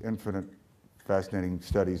 There's infinite fascinating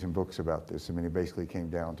studies and books about this. I mean, it basically came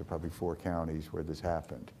down to probably 4 counties where this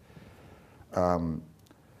happened.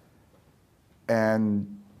 And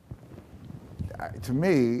to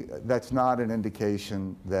me, that's not an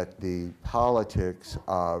indication that the politics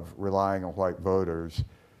of relying on white voters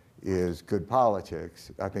is good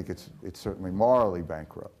politics. I think it's certainly morally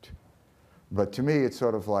bankrupt. But to me, it's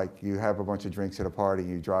sort of like you have a bunch of drinks at a party,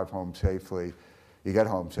 you drive home safely, you get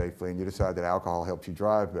home safely, and you decide that alcohol helps you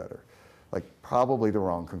drive better. Like, probably the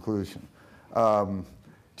wrong conclusion.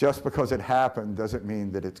 Just because it happened doesn't mean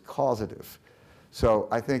that it's causative. So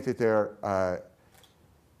I think that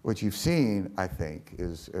what you've seen, I think,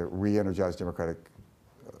 is a re-energized Democratic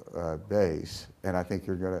base. And I think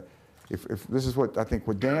you're going to, if this is what I think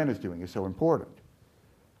what Dan is doing is so important,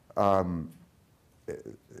 to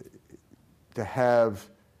have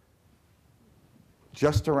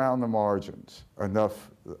just around the margins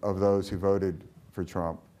enough of those who voted for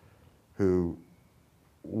Trump who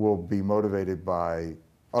will be motivated by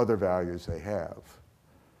other values they have,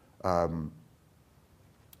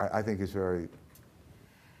 I think is very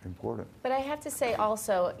important. But I have to say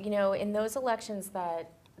also, you know, in those elections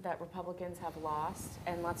that Republicans have lost,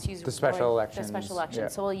 and let's use the special elections. The special elections. Yeah.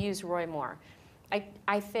 So we'll use Roy Moore.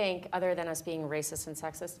 I think, other than us being racist and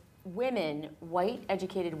sexist, women, white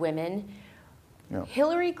educated women, Yeah.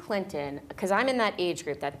 Hillary Clinton, because I'm in that age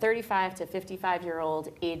group, that 35 to 55-year-old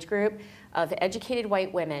age group of educated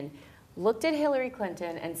white women, looked at Hillary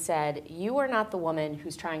Clinton and said, "You are not the woman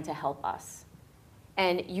who's trying to help us,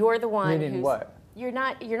 and you're the one Meaning who's what? You're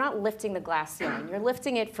not lifting the glass ceiling. You're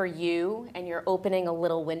lifting it for you, and you're opening a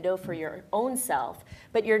little window for your own self,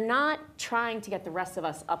 but you're not trying to get the rest of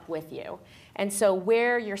us up with you. And so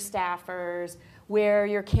where your staffers, where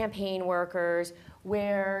your campaign workers,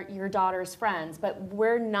 where your daughter's friends, but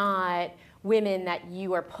we're not women that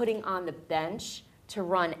you are putting on the bench to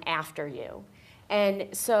run after you." And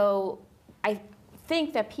so I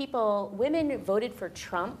think that women voted for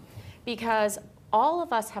Trump because all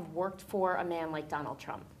of us have worked for a man like Donald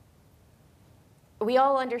Trump. We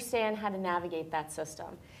all understand how to navigate that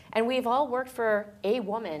system. And we've all worked for a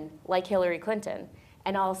woman like Hillary Clinton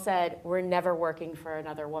and all said, we're never working for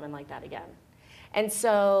another woman like that again. And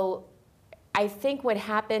so I think what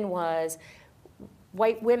happened was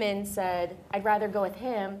white women said, I'd rather go with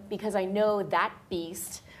him because I know that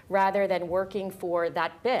beast rather than working for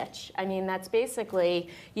that bitch. I mean, that's basically,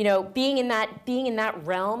 you know, being in that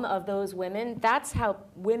realm of those women, that's how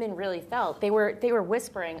women really felt. They were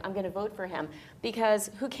whispering, I'm gonna vote for him, because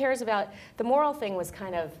who cares about, the moral thing was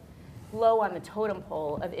kind of low on the totem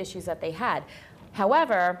pole of issues that they had.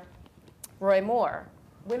 However, Roy Moore,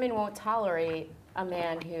 women won't tolerate a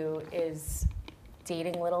man who is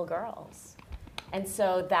dating little girls. And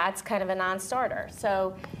so that's kind of a non-starter.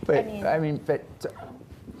 So, But,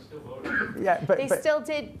 yeah, but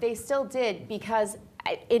they still did because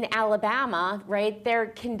in Alabama, right, they're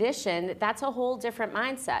conditioned. That's a whole different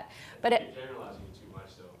mindset. But You're generalizing it too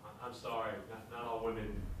much, though. I'm sorry, not all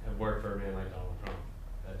women have worked for a man like Donald Trump.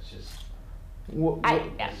 That's just.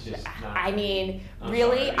 It's just not, I mean, I'm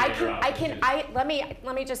really, sorry, let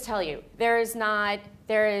me just tell you, there is 9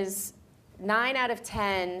 out of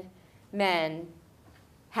 10 men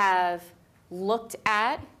have looked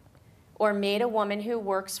at or made a woman who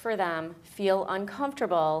works for them feel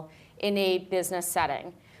uncomfortable in a business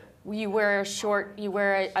setting. You wear a short, you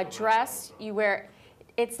wear a dress, you wear,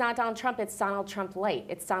 it's not Donald Trump, it's Donald Trump light.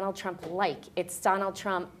 It's Donald Trump like. It's Donald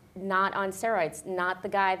Trump not on steroids, not the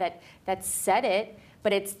guy that said it,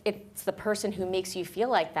 but it's the person who makes you feel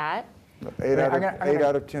like that. 8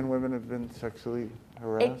 out of 10 women have been sexually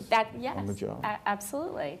harassed Yes, on the job.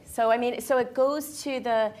 Absolutely. So I mean, so it goes to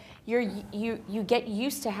the you get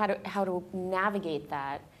used to how to navigate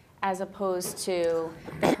that, as opposed to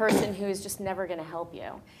the person who is just never going to help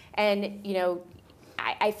you. And you know,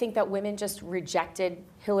 I think that women just rejected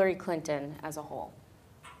Hillary Clinton as a whole.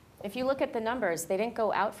 If you look at the numbers, they didn't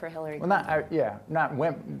go out for Hillary Clinton. Well, not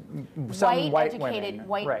women. Some white educated,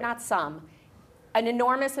 women. Right. not some. An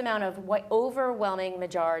enormous amount of overwhelming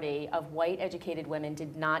majority of white educated women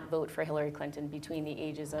did not vote for Hillary Clinton between the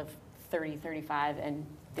ages of 30, 35 and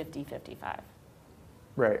 50, 55.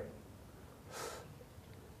 Right.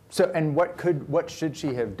 So, and what should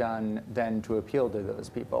she have done then to appeal to those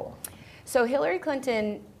people? So Hillary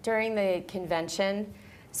Clinton, during the convention,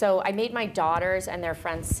 so I made my daughters and their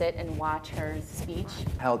friends sit and watch her speech.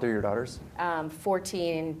 How old are your daughters?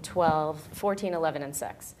 14, 11, and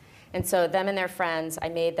 6. And so them and their friends, I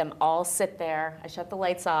made them all sit there. I shut the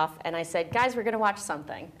lights off, and I said, guys, we're going to watch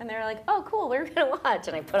something. And they were like, oh, cool, what are we going to watch?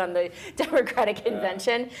 And I put on the Democratic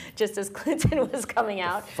convention just as Clinton was coming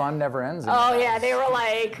out. Fun never ends. Oh, yeah, they were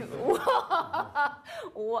like,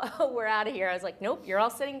 whoa, we're out of here. I was like, nope, you're all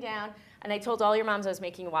sitting down. And I told all your moms I was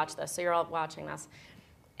making you watch this, so you're all watching this.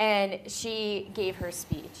 And she gave her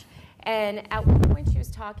speech. And at one point, she was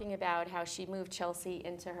talking about how she moved Chelsea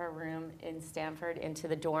into her room in Stanford, into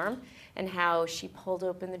the dorm, and how she pulled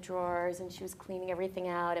open the drawers and she was cleaning everything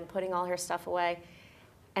out and putting all her stuff away.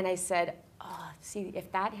 And I said, oh, see,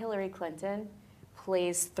 if that Hillary Clinton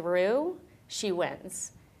plays through, she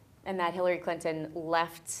wins. And that Hillary Clinton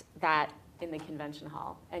left that in the convention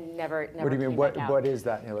hall and never What do you mean? What is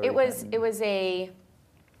that Hillary Clinton?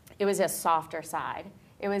 It was a softer side.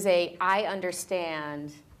 It was I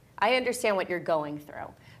understand what you're going through.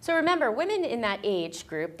 So remember, women in that age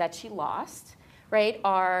group that she lost, right,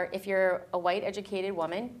 are, if you're a white educated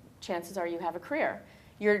woman, chances are you have a career.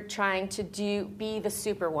 You're trying to be the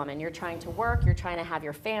superwoman. You're trying to work, you're trying to have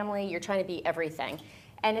your family, you're trying to be everything.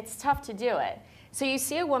 And it's tough to do it. So you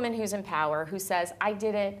see a woman who's in power who says, I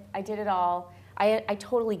did it all. I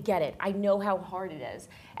totally get it. I know how hard it is.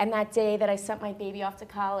 And that day that I sent my baby off to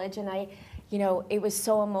college and it was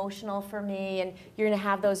so emotional for me, and you're going to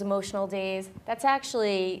have those emotional days. That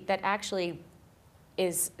actually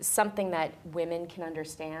is something that women can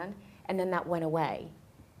understand, and then that went away.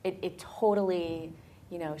 It totally,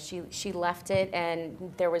 she left it,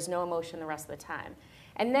 and there was no emotion the rest of the time.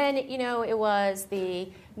 And then, it was the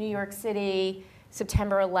New York City,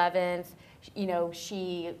 September 11th.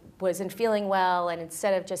 She wasn't feeling well, and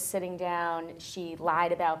instead of just sitting down, she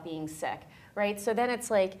lied about being sick. Right? So then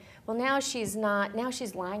it's like, well, now she's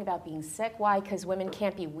lying about being sick. Why? Because women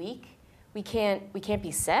can't be weak. We can't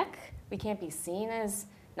be sick. We can't be seen as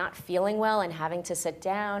not feeling well and having to sit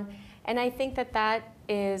down. And I think that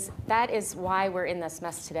is why we're in this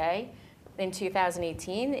mess today in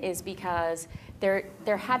 2018, is because there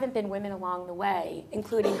haven't been women along the way,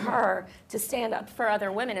 including her, to stand up for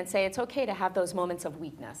other women and say it's okay to have those moments of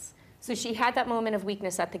weakness. So she had that moment of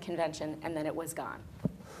weakness at the convention, and then it was gone.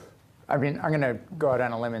 I mean, I'm going to go out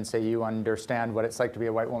on a limb and say you understand what it's like to be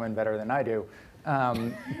a white woman better than I do.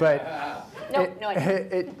 But No, I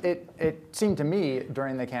don't. it seemed to me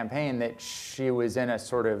during the campaign that she was in a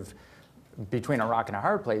sort of between a rock and a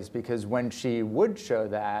hard place, because when she would show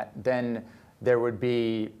that, then there would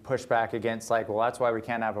be pushback against, like, well, that's why we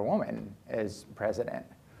can't have a woman as president.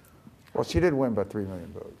 Well, she did win by 3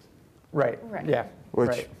 million votes. Right. Right. Yeah.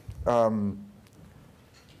 Which, right.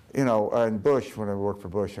 you know, and Bush, when I worked for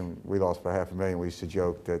Bush and we lost by 500,000, we used to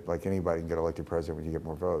joke that, like, anybody can get elected president when you get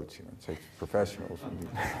more votes. You know, it's like professionals. When you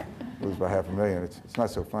lose by 500,000, it's not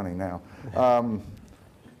so funny now.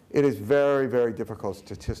 It is very, very difficult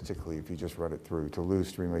statistically, if you just run it through, to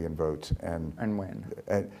lose 3 million votes and win.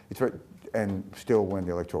 And still win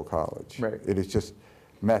the Electoral College. Right. It is just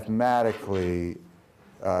mathematically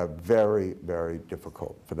very, very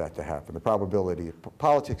difficult for that to happen. The probability,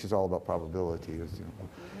 politics is all about probability,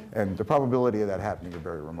 and the probability of that happening are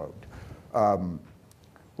very remote.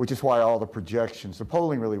 Which is why all the projections, the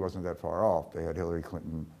polling really wasn't that far off. They had Hillary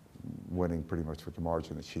Clinton winning pretty much with the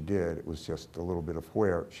margin that she did. It was just a little bit of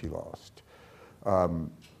where she lost, and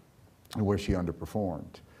where she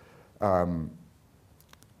underperformed.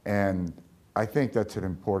 And I think that's an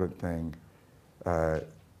important thing to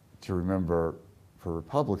remember for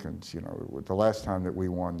Republicans. You know, the last time that we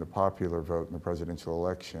won the popular vote in the presidential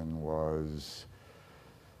election was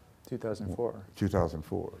 2004.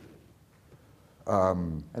 2004.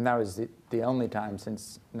 And that was the only time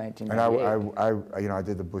since And 1998. I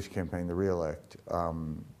did the Bush campaign to re-elect.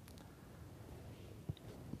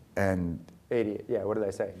 And 88, yeah, what did I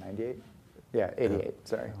say, 98? Yeah, 88,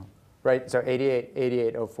 sorry. Right, so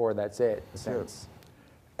 88, 04, that's it since.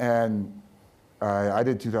 And I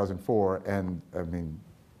did 2004, and I mean,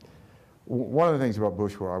 one of the things about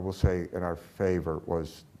Bush, where I will say in our favor,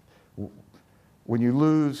 was when you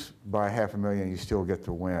lose by 500,000, you still get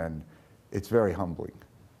to win. It's very humbling.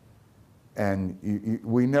 And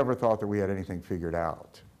we never thought that we had anything figured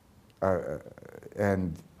out.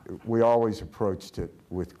 And we always approached it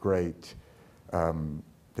with great, that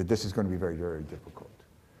this is going to be very, very difficult.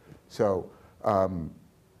 So on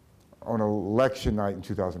election night in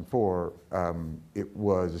 2004, it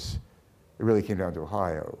really came down to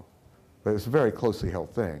Ohio. But it was a very closely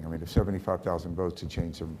held thing. I mean, if 75,000 votes had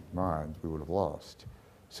changed their minds, we would have lost.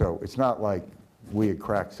 So it's not like we had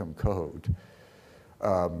cracked some code.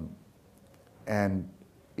 And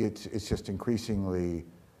it's just increasingly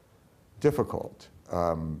difficult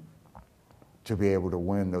to be able to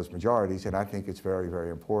win those majorities. And I think it's very,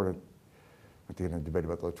 very important, not to get into a debate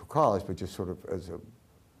about the Electoral College, but just sort of as a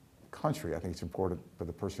country, I think it's important for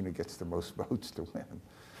the person who gets the most votes to win.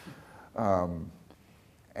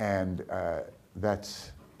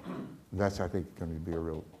 That's I think, going to be a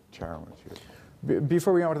real challenge here.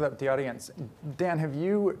 Before we go into the audience, Dan, have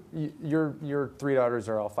your 3 daughters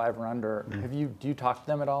are all 5 or under. Do you talk to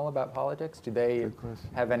them at all about politics? Do they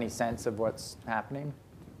have any sense of what's happening?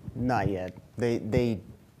 Not yet. They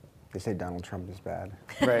say Donald Trump is bad.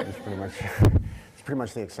 Right. It's pretty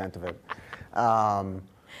much the extent of it.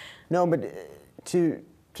 No, but to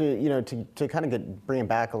kind of bring it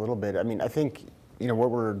back a little bit. I mean, I think what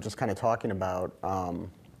we're just kind of talking about.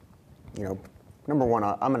 Number one,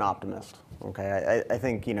 I'm an optimist. Okay, I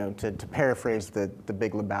think to paraphrase the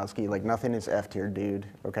Big Lebowski, like, nothing is F tier, dude.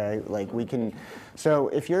 Okay, like, we can. So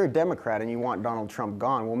if you're a Democrat and you want Donald Trump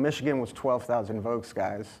gone, well, Michigan was 12,000 votes,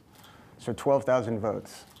 guys. So 12,000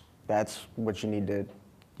 votes. That's what you need to.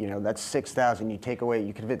 That's 6,000. You take away.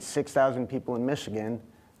 You convince 6,000 people in Michigan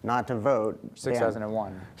not to vote.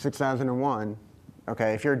 6,001. 6,001.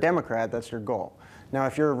 Okay, if you're a Democrat, that's your goal. Now,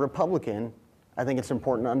 if you're a Republican, I think it's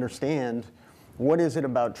important to understand, what is it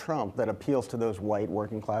about Trump that appeals to those white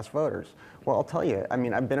working class voters? Well, I'll tell you. I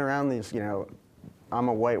mean, I've been around these, I'm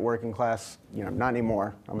a white working class, not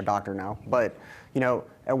anymore. I'm a doctor now. But,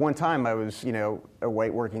 at one time I was, a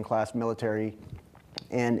white working class military,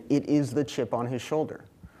 and it is the chip on his shoulder.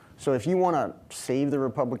 So if you want to save the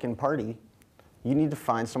Republican Party, you need to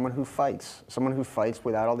find someone who fights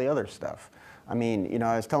without all the other stuff. I mean,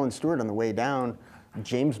 I was telling Stuart on the way down,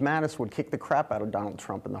 James Mattis would kick the crap out of Donald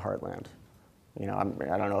Trump in the heartland. I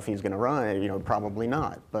don't know if he's going to run, probably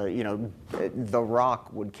not. But, The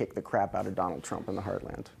Rock would kick the crap out of Donald Trump in the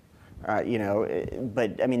heartland.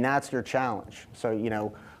 But, I mean, that's your challenge. So,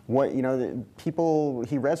 people,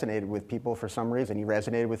 he resonated with people for some reason. He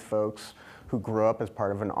resonated with folks who grew up as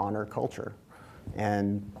part of an honor culture.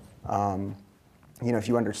 And, if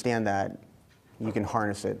you understand that, you can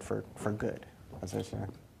harness it for good, as I say.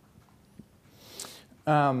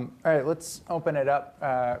 All right, let's open it up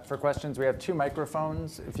for questions. We have 2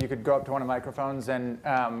 microphones. If you could go up to one of the microphones. And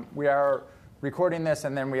we are recording this,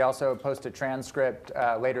 and then we also post a transcript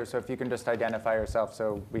later. So if you can just identify yourself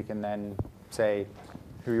so we can then say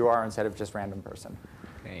who you are instead of just random person.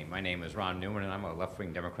 Hey, my name is Ron Newman, and I'm a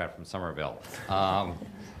left-wing Democrat from Somerville.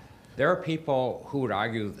 There are people who would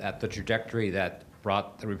argue that the trajectory that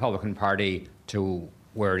brought the Republican Party to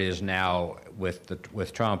where it is now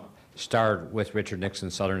with Trump started with Richard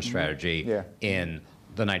Nixon's Southern strategy in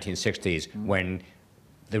the 1960s, when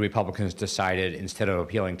the Republicans decided, instead of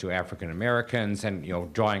appealing to African Americans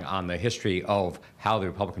and drawing on the history of how the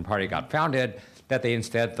Republican Party got founded, that they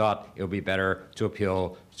instead thought it would be better to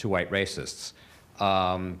appeal to white racists.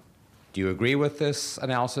 Do you agree with this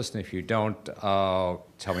analysis? And if you don't,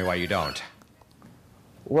 tell me why you don't.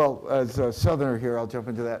 Well, as a Southerner here, I'll jump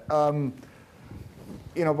into that.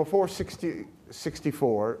 Before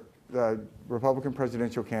 64, the Republican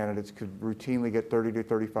presidential candidates could routinely get 30 to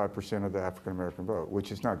 35% of the African American vote,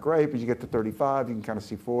 which is not great, but you get to 35, you can kind of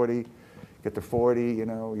see 40. Get to 40,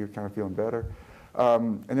 you're kind of feeling better.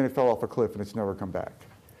 And then it fell off a cliff and it's never come back.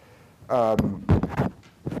 As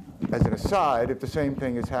an aside, if the same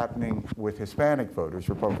thing is happening with Hispanic voters,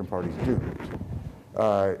 Republican Party's doomed.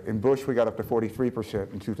 In Bush, we got up to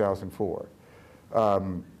 43% in 2004.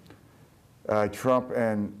 Trump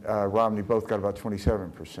and Romney both got about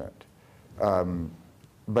 27%.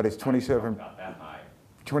 But it's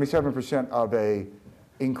 27% of a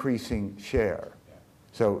increasing share.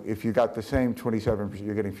 So if you got the same 27%,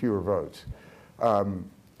 you're getting fewer votes.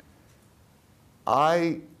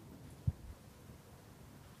 I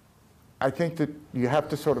think that you have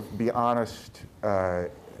to sort of be honest,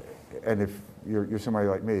 and if you're somebody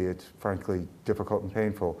like me, it's frankly difficult and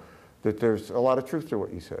painful, that there's a lot of truth to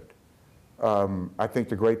what you said. I think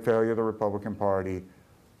the great failure of the Republican Party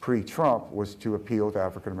pre-Trump was to appeal to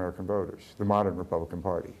African American voters, the modern Republican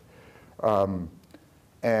Party. I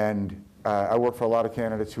work for a lot of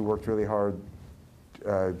candidates who worked really hard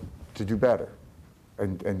to do better.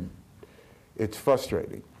 And it's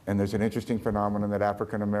frustrating. And there's an interesting phenomenon that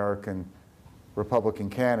African American Republican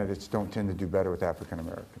candidates don't tend to do better with African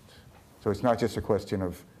Americans. So it's not just a question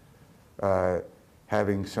of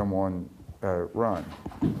having someone run.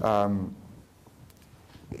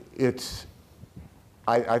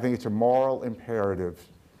 I think it's a moral imperative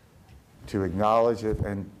to acknowledge it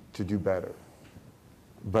and to do better.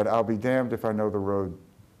 But I'll be damned if I know the road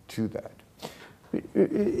to that.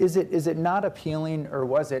 Is it not appealing, or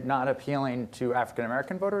was it not appealing to African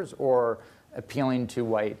American voters, or appealing to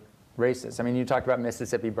white racists? I mean, you talked about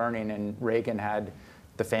Mississippi burning, and Reagan had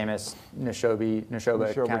the famous Neshoba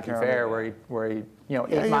County Fair, where he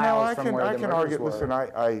 8 miles from where the murders were. Listen,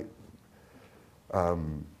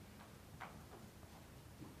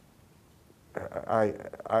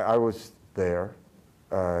 I was there,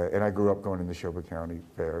 and I grew up going to Neshoba County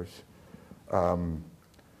fairs.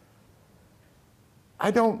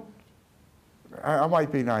 I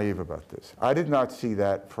might be naive about this. I did not see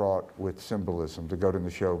that fraught with symbolism to go to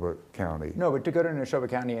Neshoba County. No, but to go to Neshoba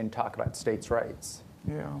County and talk about states' rights.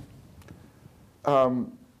 Yeah. I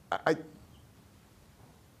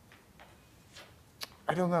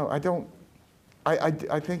don't know. I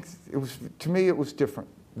think it was, to me, it was different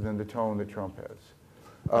than the tone that Trump has.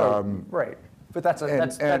 Right. But that's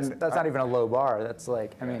not even a low bar. That's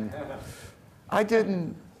like, I mean.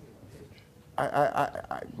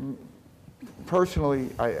 Personally,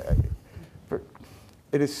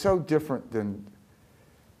 it is so different than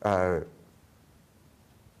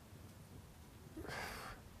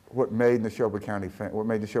what made Neshoba County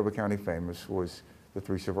famous was the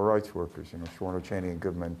 3 civil rights workers. Schwerner, Cheney, and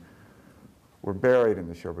Goodman were buried in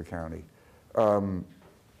Neshoba County. Though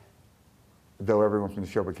everyone from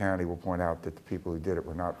Neshoba County will point out that the people who did it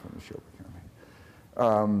were not from Neshoba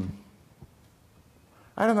County.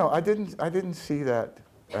 I don't know. I didn't see that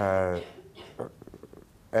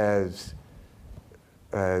as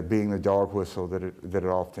being the dog whistle that it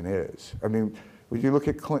often is. I mean, when you look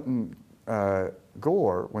at Clinton,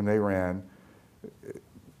 Gore when they ran,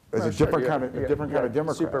 as a different kind of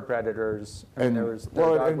Democrat. Super predators. I mean, there were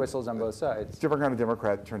dog whistles on both sides. Different kind of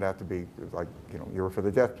Democrat turned out to be like, you were for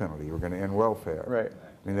the death penalty. You were going to end welfare. Right.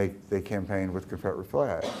 I mean, they campaigned with Confederate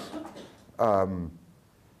flags.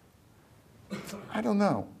 I don't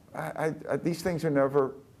know. These things are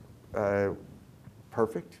never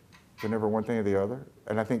perfect. They're never one thing or the other.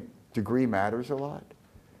 And I think degree matters a lot.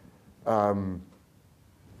 Can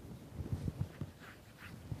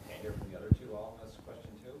I hear from the other two all on this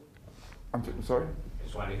question too? I'm sorry? I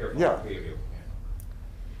just wanted to hear from all 3 of you.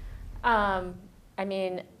 I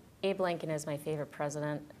mean, Abe Lincoln is my favorite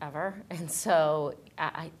president ever. And so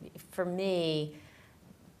for me,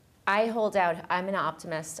 I'm an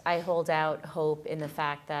optimist. I hold out hope in the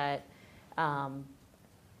fact that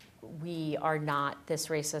we are not this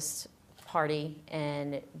racist party,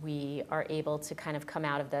 and we are able to kind of come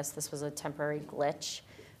out of this. This was a temporary glitch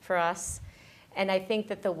for us. And I think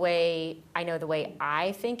that the way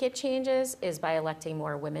I think it changes is by electing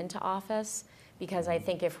more women to office, because I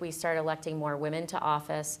think if we start electing more women to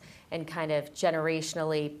office and kind of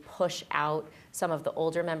generationally push out some of the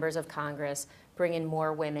older members of Congress, bring in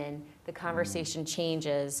more women, the conversation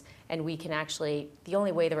changes, and we can actually, the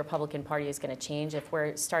only way the Republican Party is going to change if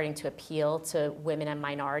we're starting to appeal to women and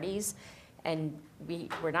minorities, and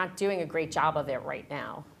we're not doing a great job of it right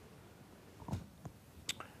now.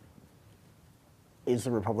 Is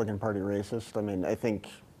the Republican Party racist? I mean, I think.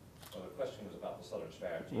 Well, the question was about the Southern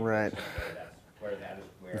strategy. Right.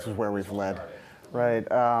 This is where we've led. Started. Right.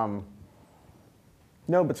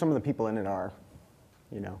 No, but some of the people in it are,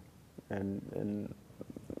 you know, and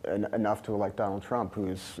enough to elect Donald Trump, who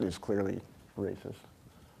is clearly racist.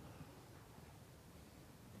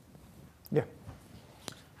 Yeah.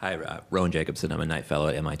 Hi, Rowan Jacobson. I'm a Knight Fellow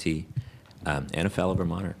at MIT and a fellow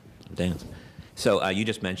Vermonter. Dance. So you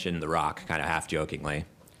just mentioned The Rock, kind of half jokingly,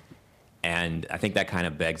 and I think that kind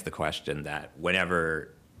of begs the question that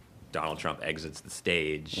whenever Donald Trump exits the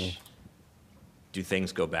stage, do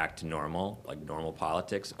things go back to normal, like normal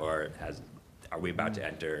politics, or are we about to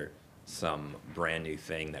enter some brand new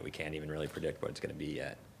thing that we can't even really predict what it's going to be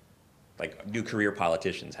yet? Like, do career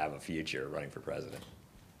politicians have a future running for president?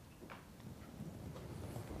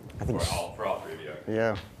 I think For all three of you.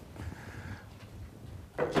 Yeah.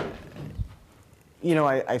 You know,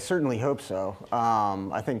 I certainly hope so.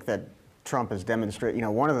 I think that Trump has demonstrated, you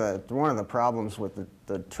know, one of the problems with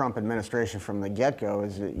the Trump administration from the get-go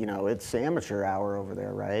is that, you know, it's amateur hour over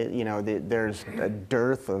there, right? You know, there's a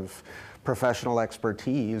dearth of professional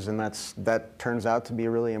expertise, and that turns out to be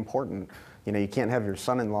really important. You know, you can't have your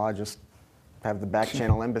son-in-law just have the back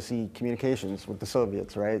channel embassy communications with the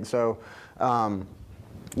Soviets, right? So,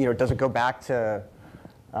 you know, does it go back to,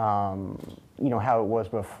 you know, how it was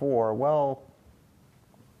before? Well,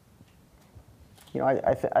 you know,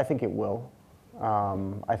 I think it will.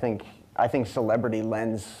 I think celebrity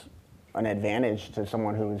lends an advantage to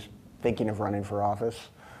someone who is thinking of running for office.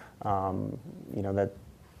 You know,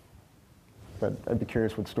 but I'd be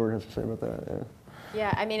curious what Stuart has to say about that. Yeah.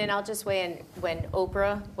 Yeah, I mean, and I'll just weigh in,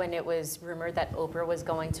 when it was rumored that Oprah was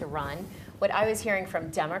going to run, what I was hearing from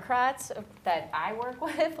Democrats that I work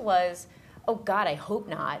with was, oh God, I hope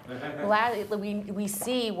not. We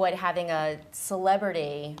see what having a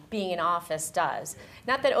celebrity being in office does.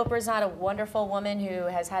 Not that Oprah's not a wonderful woman who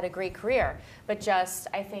has had a great career, but just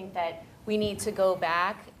I think that we need to go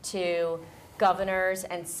back to governors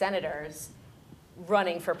and senators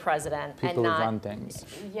running for president. People and not, who run things.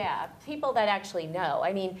 Yeah, people that actually know.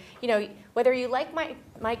 I mean, you know, whether you like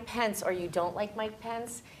Mike Pence or you don't like Mike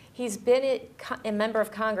Pence, he's been a member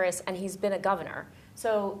of Congress and he's been a governor.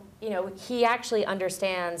 So, you know, he actually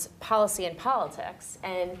understands policy and politics,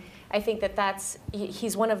 and I think that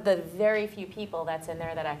he's one of the very few people that's in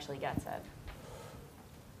there that actually gets it.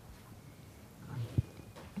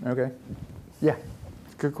 Okay. Yeah.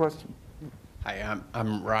 Good question. Hi,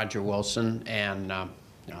 I'm Roger Wilson, and I'm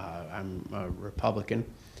a Republican.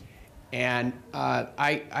 And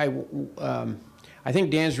I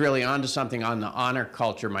think Dan's really onto something on the honor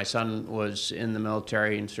culture. My son was in the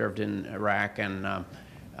military and served in Iraq, and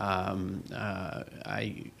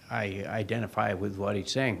I identify with what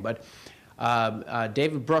he's saying. But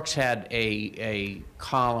David Brooks had a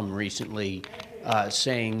column recently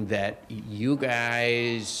saying that you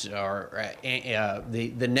guys are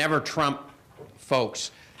the Never Trump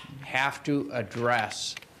folks have to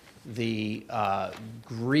address the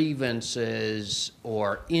grievances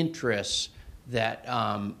or interests that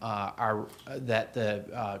that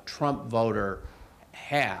the Trump voter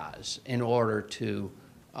has in order to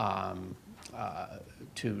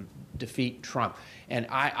defeat Trump. And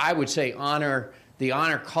I would say the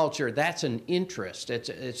honor culture, that's an interest.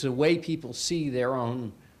 It's a way people see their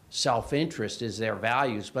own self-interest is their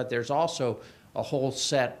values, but there's also a whole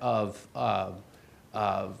set of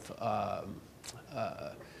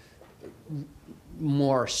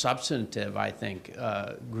more substantive, I think,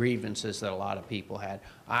 grievances that a lot of people had.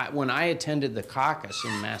 When I attended the caucus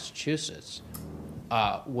in Massachusetts,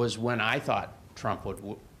 was when I thought Trump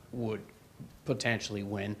would potentially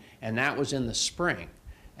win, and that was in the spring.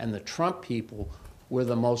 And the Trump people were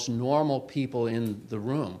the most normal people in the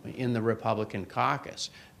room, in the Republican caucus.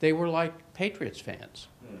 They were like Patriots fans,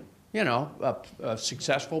 you know,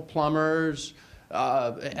 successful plumbers,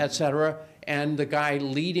 et cetera. And the guy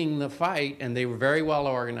leading the fight, and they were very well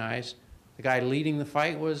organized, the guy leading the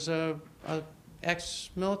fight was an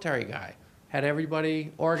ex-military guy had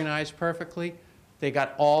everybody organized perfectly. They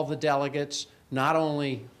got all the delegates, not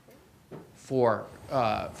only for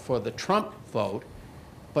the Trump vote,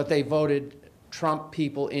 but they voted Trump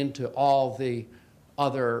people into all the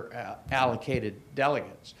other allocated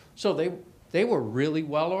delegates. So they were really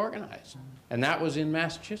well organized, and that was in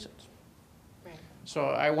Massachusetts. Right. So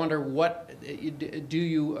I wonder, do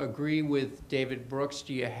you agree with David Brooks?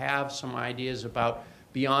 Do you have some ideas about,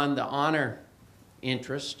 beyond the honor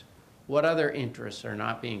interest, what other interests are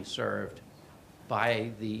not being served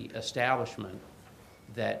by the establishment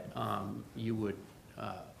that you would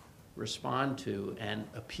respond to and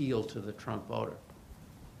appeal to the Trump voter?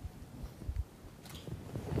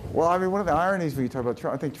 Well, I mean, one of the ironies when you talk about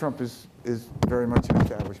Trump, I think Trump is very much an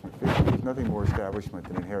establishment figure. There's nothing more establishment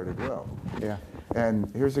than inherited wealth. Yeah.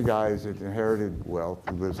 And here's a guy who's inherited wealth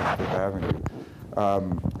who lives on Fifth Avenue.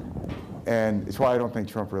 And it's why I don't think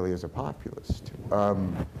Trump really is a populist.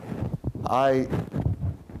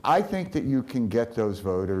 I think that you can get those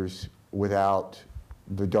voters without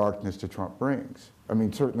the darkness that Trump brings. I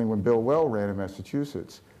mean, certainly when Bill Weld ran in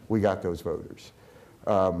Massachusetts, we got those voters.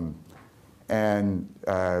 And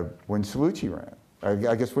when Cellucci ran,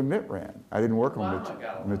 I guess when Mitt ran, I didn't work on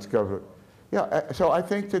Mitt's government. Yeah, so I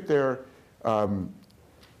think that there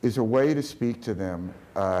is a way to speak to them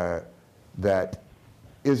that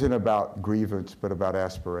isn't about grievance, but about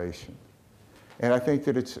aspiration. And I think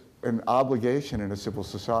that it's an obligation in a civil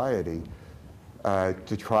society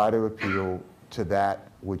to try to appeal to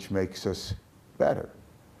that which makes us better,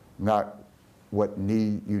 not what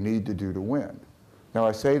you need to do to win. Now,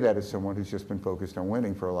 I say that as someone who's just been focused on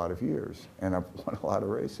winning for a lot of years, and I've won a lot of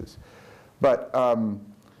races. But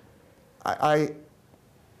I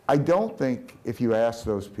don't think if you ask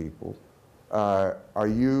those people,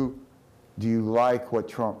 do you like what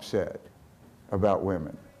Trump said about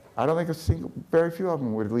women? I don't think very few of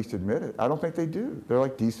them would at least admit it. I don't think they do. They're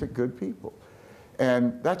like decent, good people.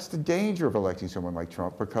 And that's the danger of electing someone like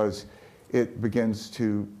Trump, because it begins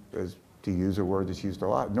to use a word that's used a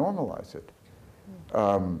lot, normalize it.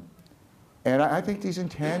 And I think these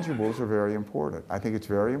intangibles are very important. I think it's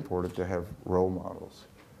very important to have role models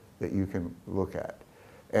that you can look at.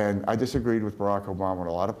 And I disagreed with Barack Obama on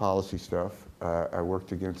a lot of policy stuff. I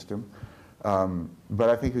worked against him. But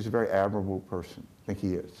I think he's a very admirable person. I think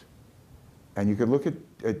he is. And you could look at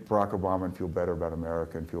Barack Obama and feel better about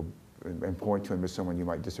America and point to him as someone you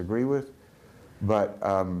might disagree with. But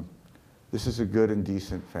this is a good and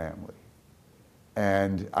decent family.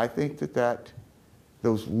 And I think that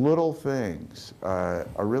those little things are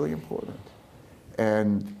really important.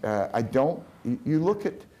 And you look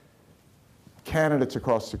at candidates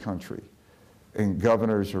across the country, and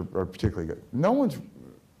governors are particularly good.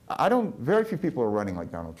 Very few people are running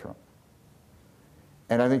like Donald Trump.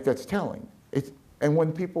 And I think that's telling. And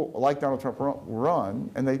when people like Donald Trump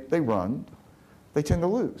run, and they run, they tend to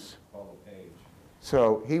lose.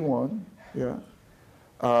 So he won, yeah.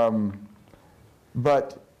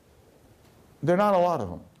 But there are not a lot of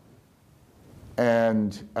them.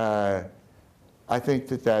 And I think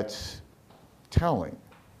that's telling.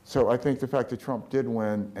 So I think the fact that Trump did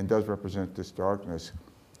win and does represent this darkness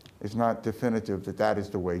is not definitive that that is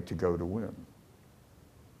the way to go to win.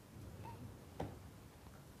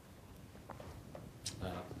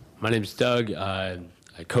 My name's Doug. I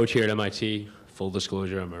coach here at MIT. Full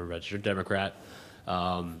disclosure, I'm a registered Democrat.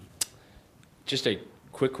 Just a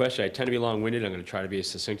quick question. I tend to be long-winded. I'm going to try to be as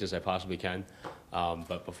succinct as I possibly can.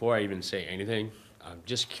 But before I even say anything, I'm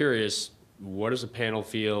just curious, what does the panel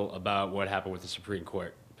feel about what happened with the Supreme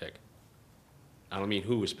Court pick? I don't mean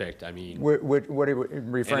who was picked. I mean, What are you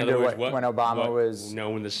referring to when Obama was?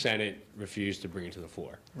 No, when the Senate refused to bring it to the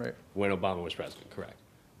floor. Right. When Obama was president, correct.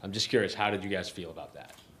 I'm just curious, how did you guys feel about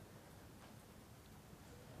that?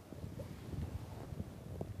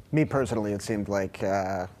 Me personally, it seemed like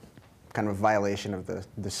kind of a violation of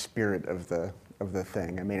the spirit of the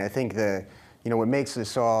thing. I mean, I think what makes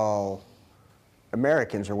us all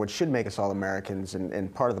Americans, or what should make us all Americans,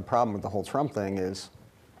 and part of the problem with the whole Trump thing is,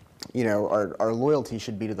 our loyalty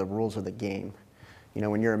should be to the rules of the game.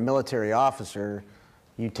 When you're a military officer,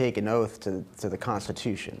 you take an oath to the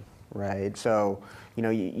Constitution, right? So,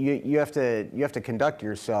 you have to conduct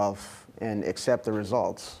yourself and accept the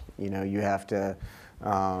results. You have to,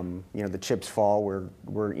 the chips fall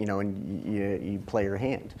where and you play your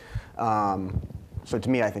hand. So to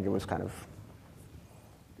me, I think it was kind of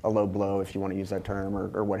a low blow, if you want to use that term,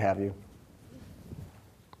 or what have you.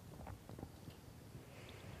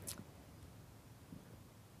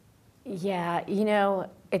 Yeah,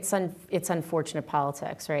 it's unfortunate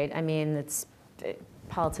politics, right? I mean,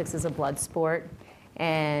 politics is a blood sport,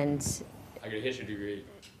 and I got a history degree.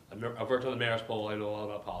 I've worked on the mayor's poll. I know a lot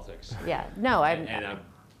about politics. Yeah, no, And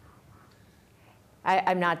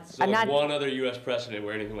I'm not, so I'm not. one other U.S. precedent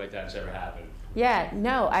where anything like that's ever happened. Yeah,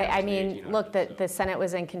 no, I mean, 1800, look, so. the Senate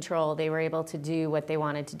was in control. They were able to do what they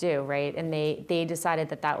wanted to do, right? And they decided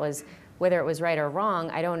that that was, whether it was right or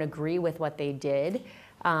wrong, I don't agree with what they did.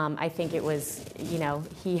 I think it was, you know,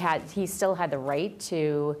 he still had the right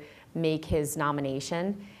to make his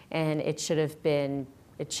nomination, and it should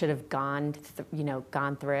have gone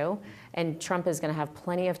through. And Trump is going to have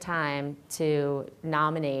plenty of time to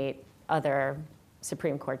nominate other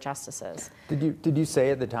Supreme Court justices. Did you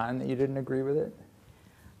say at the time that you didn't agree with it?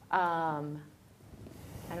 I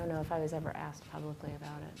don't know if I was ever asked publicly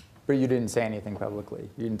about it. But you didn't say anything publicly.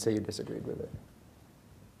 You didn't say you disagreed with it.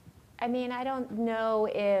 I mean, I don't know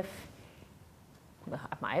if, well,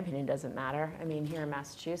 my opinion doesn't matter, I mean, here in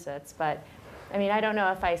Massachusetts, but I mean, I don't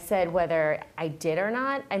know if I said whether I did or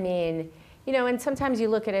not. I mean, you know, and sometimes you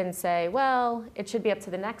look at it and say, well, it should be up to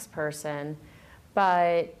the next person,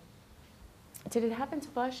 but did it happen to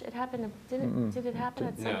Bush? It happened, did it happen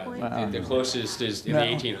at some point? The closest is in No. the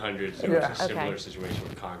 1800s. There was a similar Okay. situation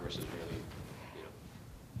where Congress is really, you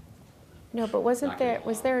know. No, but wasn't Not gonna there,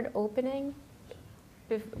 was there an opening?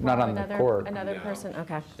 Not on the court. Another No. person,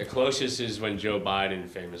 okay. The closest is when Joe Biden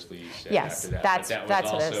famously said Yes, after that. that's But what that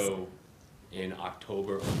it was is. also in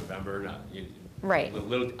October or November. Right.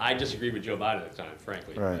 I disagreed with Joe Biden at the time,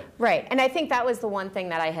 frankly. Right. Right, and I think that was the one thing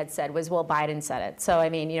that I had said was, well, Biden said it. So, I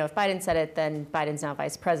mean, you know, if Biden said it, then Biden's now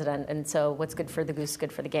vice president, and so what's good for the goose is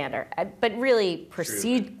good for the gander. But really,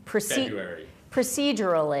 February.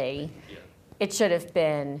 procedurally, Yeah. it should have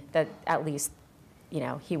been that at least, you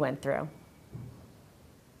know, he went through.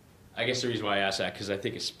 I guess the reason why I ask that, because I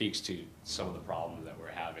think it speaks to some of the problems that we're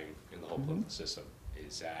having in the whole political system,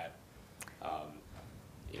 is that,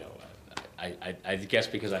 you know, I guess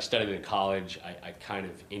because I studied in college, I kind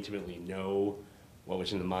of intimately know what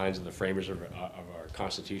was in the minds of the framers of our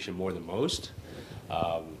Constitution more than most.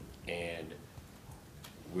 And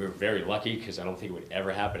we're very lucky, because I don't think it would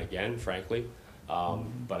ever happen again, frankly.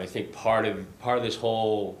 But I think part of this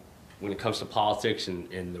whole, when it comes to politics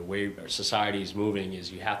and the way our society is moving,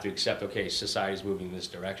 is you have to accept, okay, society is moving in this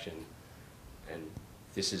direction, and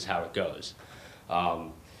this is how it goes.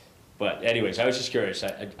 But anyways, I was just curious.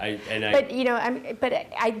 But, you know, I'm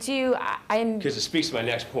Because it speaks to my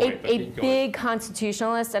next point. but a keep going. big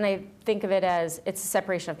constitutionalist, and I think of it as it's a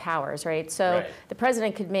separation of powers, right? So Right. the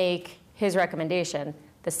president could make his recommendation.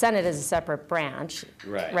 The Senate is a separate branch,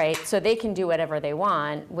 Right. So they can do whatever they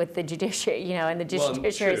want with the judiciary, you know, and the Well,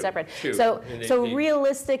 judiciary is true, separate. true. So, And so they-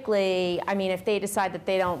 realistically, I mean, if they decide that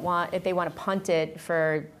they don't want, if they want to punt it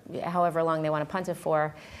for however long they want to punt it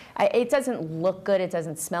for, it doesn't look good. It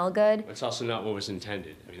doesn't smell good. It's also not what was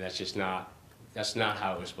intended. I mean, that's not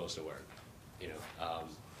how it was supposed to work, you know.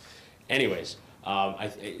 Anyways,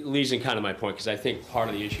 it leads in kind of my point, because I think part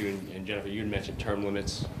of the issue, and Jennifer, you had mentioned term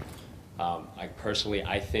limits.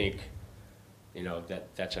 I think, you know,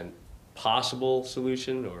 that's a possible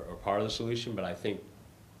solution or part of the solution, but I think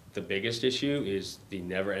the biggest issue is the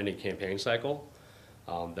never-ending campaign cycle.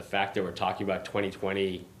 The fact that we're talking about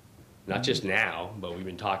 2020, not just now, but we've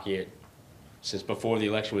been talking it since before the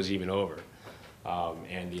election was even over.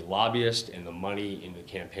 And the lobbyists and the money in the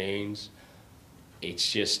campaigns,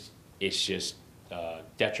 it's just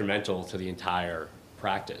detrimental to the entire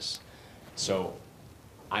practice. So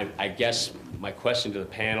I guess my question to the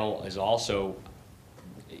panel is also,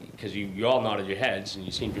 because you all nodded your heads and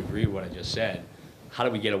you seem to agree with what I just said, how do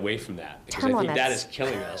we get away from that? Because I think that is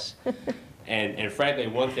killing us. And frankly,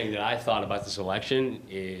 one thing that I thought about this election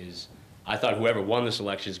is I thought whoever won this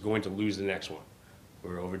election is going to lose the next one.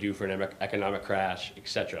 We're overdue for an economic crash, et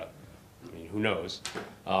cetera. I mean, who knows?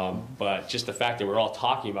 But just the fact that we're all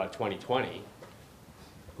talking about 2020,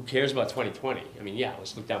 who cares about 2020? I mean, yeah,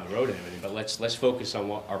 let's look down the road and everything, but let's focus on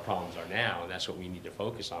what our problems are now, and that's what we need to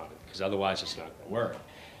focus on, because otherwise it's not going to work.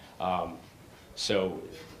 So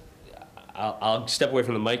I'll step away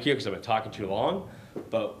from the mic here because I've been talking too long,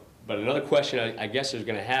 but another question I guess I was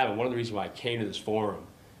going to have, and one of the reasons why I came to this forum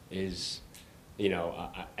is, you know,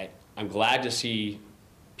 I'm glad to see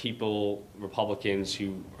people, Republicans,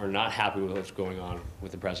 who are not happy with what's going on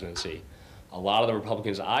with the presidency. A lot of the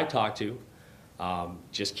Republicans I talk to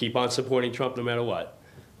just keep on supporting Trump no matter what,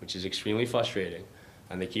 which is extremely frustrating.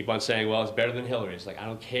 And they keep on saying, well, it's better than Hillary. It's like, I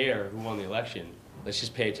don't care who won the election. Let's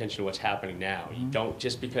just pay attention to what's happening now. You don't,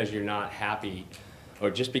 just because you're not happy, or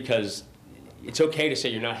just because it's okay to say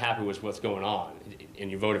you're not happy with what's going on and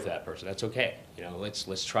you voted for that person. That's okay. You know,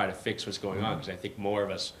 let's try to fix what's going on, because I think more of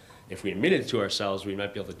us, if we admit it to ourselves, we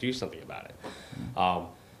might be able to do something about it.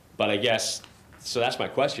 But I guess, so that's my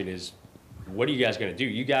question is, what are you guys going to do?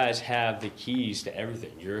 You guys have the keys to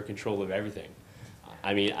everything. You're in control of everything.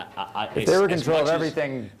 I mean, If they were in control of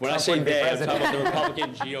everything, when I Trump say wouldn't be they, I'm talking president. about the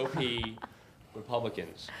Republican GOP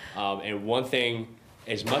Republicans. And one thing,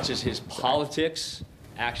 as much as his politics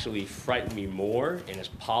actually frighten me more, and his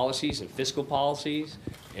policies and fiscal policies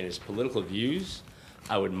and his political views,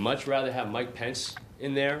 I would much rather have Mike Pence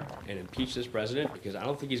in there and impeach this president, because I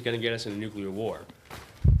don't think he's going to get us in a nuclear war.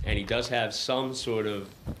 And he does have some sort of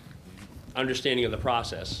understanding of the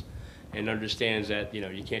process, and understands that, you know,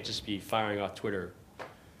 you can't just be firing off Twitter,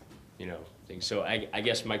 you know, things. So I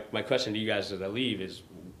guess my question to you guys as I leave is,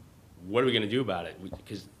 what are we going to do about it?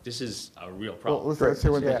 Because this is a real problem. Well, let's say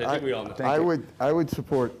one thing. I think we all know. I would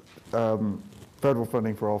support federal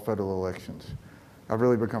funding for all federal elections. I've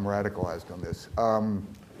really become radicalized on this.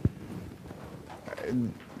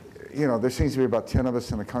 You know, there seems to be about 10 of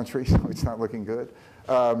us in the country, so it's not looking good.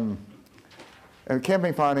 And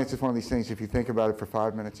campaign finance is one of these things, if you think about it for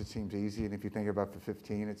 5 minutes, it seems easy, and if you think about it for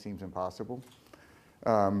 15, it seems impossible.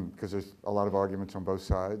 Because there's a lot of arguments on both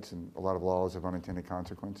sides and a lot of laws of unintended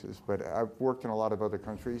consequences. But I've worked in a lot of other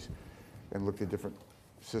countries and looked at different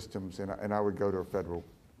systems, and I would go to federal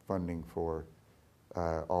funding for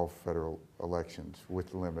all federal elections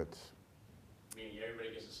with limits. Meaning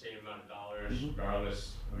everybody gets the same amount of dollars,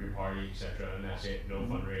 regardless of your party, et cetera, and that's it, no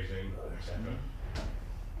fundraising, et cetera.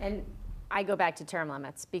 And I go back to term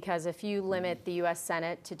limits, because if you limit the US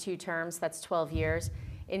Senate to 2 terms, that's 12 years.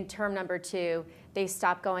 In term number 2, they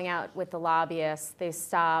stop going out with the lobbyists. They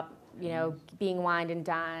stop, you know, being wined and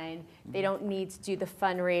dined. They don't need to do the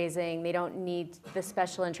fundraising. They don't need the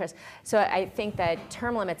special interest. So I think that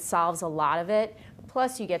term limits solves a lot of it.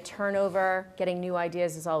 Plus, you get turnover. Getting new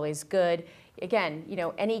ideas is always good. Again, you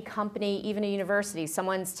know, any company, even a university,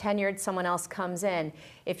 someone's tenured, someone else comes in.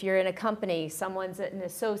 If you're in a company, someone's an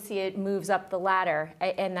associate, moves up the ladder,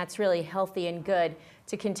 and that's really healthy and good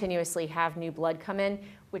to continuously have new blood come in,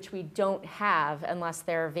 which we don't have unless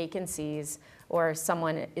there are vacancies or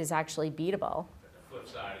someone is actually beatable. The flip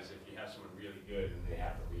side is if you have someone really good and they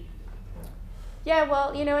have to leave. Yeah,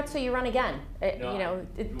 well, you know what, so you run again, No, you know,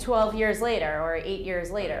 12 years later or 8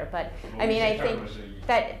 years later. But I mean, I think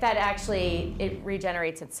that actually, it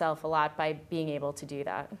regenerates itself a lot by being able to do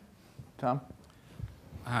that. Tom?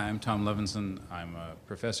 Hi, I'm Tom Levinson. I'm a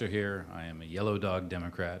professor here. I am a Yellow Dog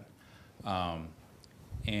Democrat.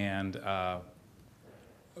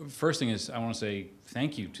 First thing is, I want to say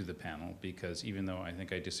thank you to the panel, because even though I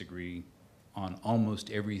think I disagree on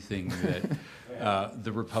almost everything that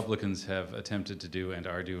the Republicans have attempted to do and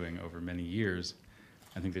are doing over many years,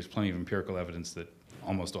 I think there's plenty of empirical evidence that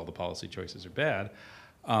almost all the policy choices are bad.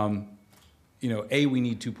 You know, A, we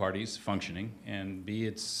need 2 parties functioning, and B,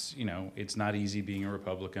 it's, you know, it's not easy being a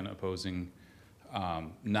Republican opposing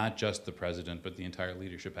not just the president, but the entire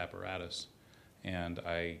leadership apparatus. And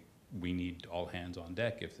we need all hands on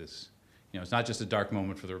deck if this, you know, it's not just a dark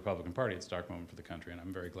moment for the Republican Party, it's a dark moment for the country, and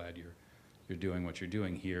I'm very glad you're doing what you're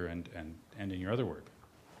doing here and in your other work.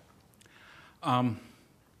 And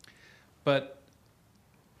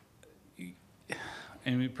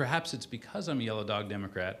perhaps it's because I'm a Yellow Dog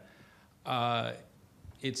Democrat,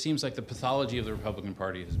 it seems like the pathology of the Republican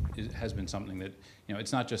Party has been something that, you know,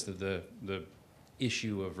 it's not just that the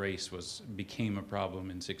issue of race became a problem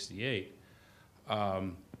in '68.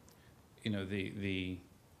 You know, the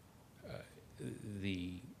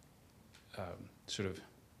sort of,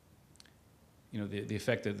 you know, the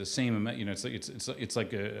effect that the same amount, you know, it's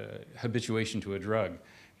like a habituation to a drug.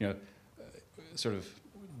 You know, sort of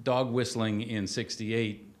dog whistling in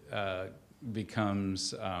 '68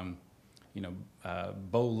 becomes, you know,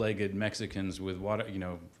 bow-legged Mexicans with water, you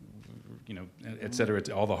know, et cetera. It's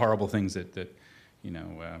all the horrible things that you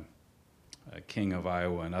know, King of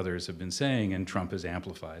Iowa and others have been saying, and Trump has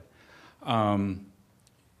amplified.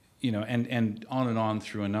 You know, and on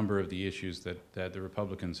through a number of the issues that the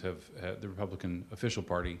Republicans the Republican official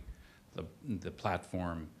party, the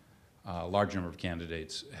platform, a large number of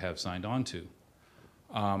candidates have signed on to,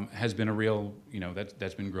 has been a real, you know,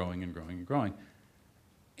 that's been growing and growing and growing.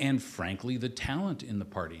 And frankly, the talent in the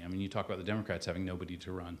party. I mean, you talk about the Democrats having nobody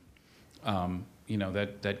to run. You know,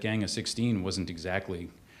 that gang of 16 wasn't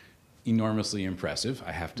exactly enormously impressive,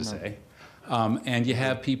 I have to say. And you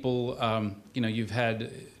have people, you know, you've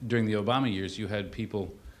had, during the Obama years, you had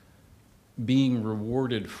people being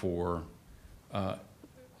rewarded for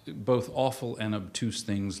both awful and obtuse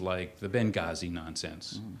things like the Benghazi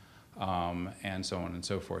nonsense, and so on and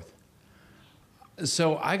so forth.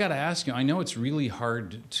 So I got to ask you, I know it's really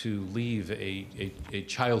hard to leave a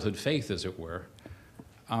childhood faith, as it were,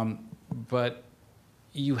 but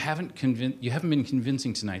you haven't been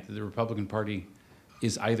convincing tonight that the Republican Party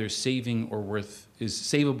is either is savable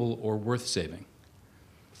or worth saving.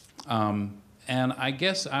 And I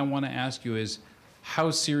guess I want to ask you is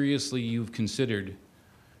how seriously you've considered,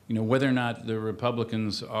 whether or not the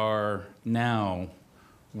Republicans are now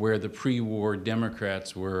where the pre-war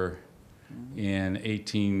Democrats were in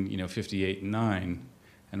 1858 and 9,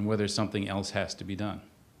 and whether something else has to be done.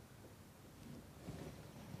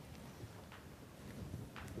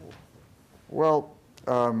 Well,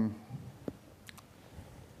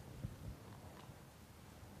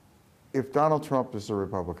 if Donald Trump is the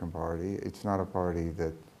Republican Party, it's not a party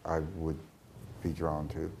that I would be drawn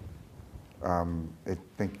to. I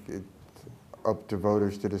think it's up to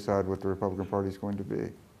voters to decide what the Republican Party is going to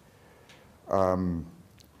be.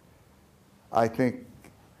 I think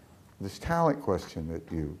this talent question that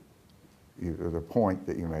or the point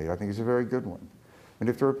that you made, I think is a very good one. And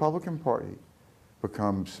if the Republican Party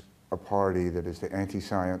becomes a party that is the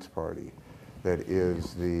anti-science party, that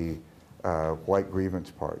is the white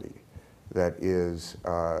grievance party, that is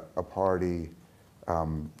a party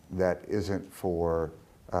that isn't for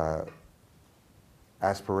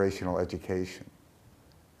aspirational education,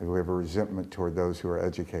 and we have a resentment toward those who are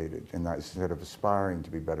educated, and not, instead of aspiring to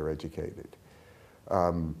be better educated,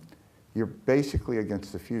 you're basically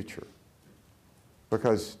against the future.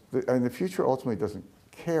 Because the future ultimately doesn't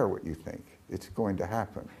care what you think. It's going to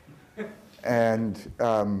happen. And,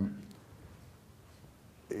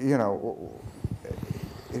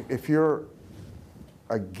 if you're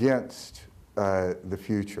against the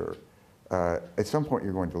future, at some point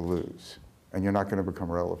you're going to lose, and you're not going to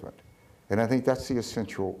become relevant. And I think that's the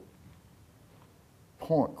essential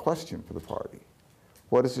question for the party.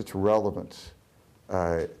 What is its relevance?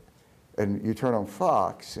 And you turn on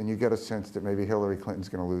Fox, and you get a sense that maybe Hillary Clinton's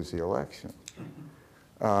going to lose the election.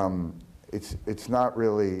 It's not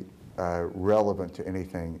really relevant to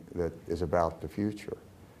anything that is about the future.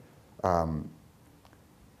 And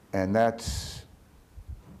that's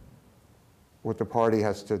what the party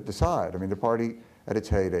has to decide. I mean, the party at its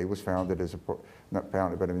heyday was founded as not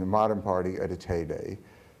founded, but I mean, the modern party at its heyday,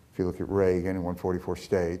 if you look at Reagan in 144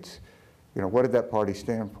 states, what did that party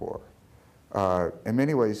stand for? In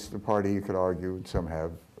many ways, the party, you could argue, and some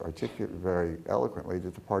have articulated very eloquently,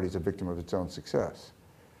 that the party is a victim of its own success.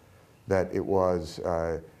 That it was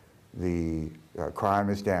crime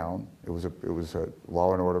is down. It was a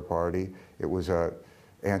law and order party. It was a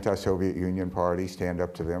anti-Soviet Union party. Stand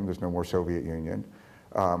up to them. There's no more Soviet Union.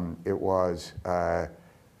 It was a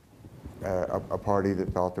party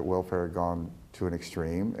that thought that welfare had gone to an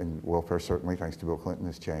extreme, and welfare certainly, thanks to Bill Clinton,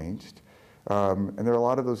 has changed. And there are a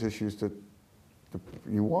lot of those issues that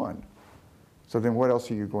you won. So then what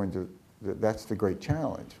else are you going to, that's the great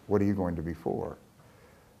challenge. What are you going to be for?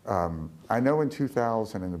 I know in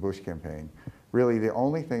 2000 in the Bush campaign, really the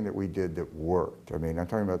only thing that we did that worked, I mean, I'm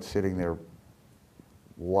talking about sitting there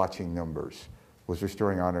watching numbers, was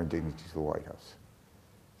restoring honor and dignity to the White House.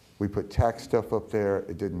 We put tax stuff up there,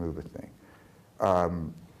 it didn't move a thing.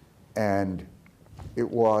 And it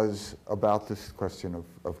was about this question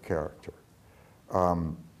of character.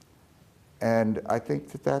 And I think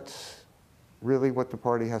that that's really what the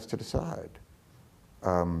party has to decide,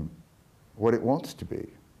 what it wants to be.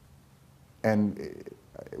 And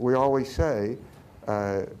we always say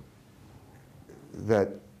that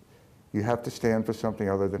you have to stand for something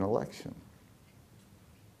other than election.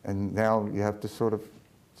 And now you have to sort of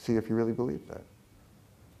see if you really believe that.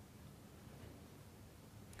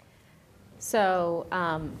 So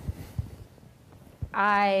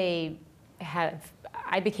I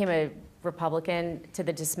became a Republican to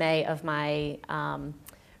the dismay of my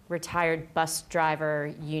retired bus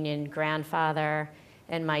driver union grandfather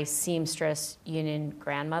and my seamstress union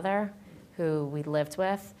grandmother, who we lived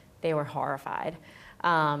with. They were horrified.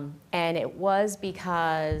 And it was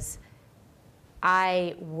because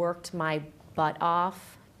I worked my butt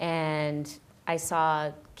off, and I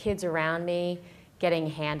saw kids around me getting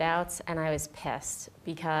handouts, and I was pissed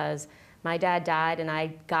because my dad died and I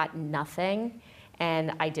got nothing,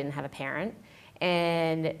 and I didn't have a parent.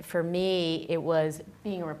 And for me, it was,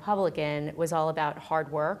 being a Republican was all about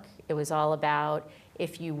hard work. It was all about,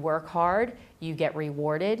 if you work hard, you get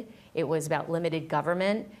rewarded. It was about limited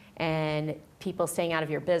government and people staying out of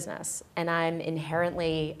your business. And I'm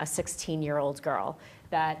inherently a 16-year-old girl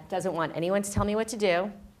that doesn't want anyone to tell me what to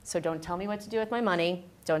do. So don't tell me what to do with my money.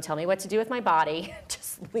 Don't tell me what to do with my body.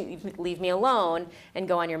 Just leave me alone and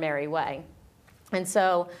go on your merry way. And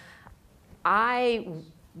so I,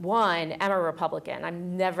 am a Republican.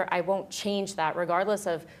 I won't change that regardless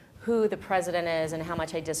of who the president is and how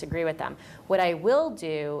much I disagree with them. What I will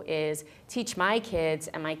do is teach my kids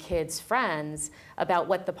and my kids' friends about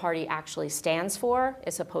what the party actually stands for,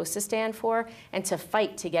 is supposed to stand for, and to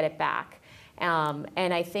fight to get it back.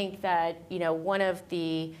 And I think that, you know, one of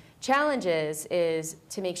the challenges is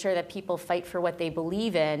to make sure that people fight for what they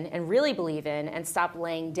believe in and really believe in, and stop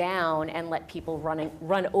laying down and let people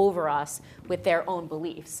run over us with their own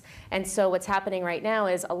beliefs. And so what's happening right now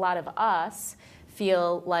is a lot of us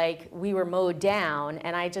feel like we were mowed down,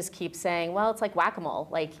 and I just keep saying, well, it's like whack-a-mole.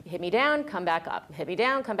 Like, hit me down, come back up. Hit me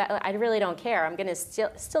down, come back. I really don't care. I'm going to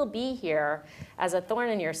still be here as a thorn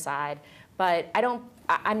in your side, but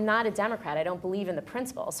I'm not a Democrat. I don't believe in the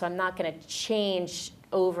principle, so I'm not going to change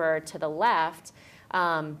over to the left.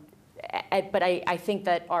 But I think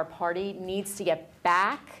that our party needs to get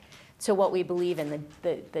back to what we believe in.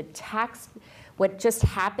 The tax, what just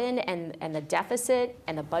happened, and the deficit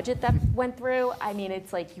and the budget that went through, I mean,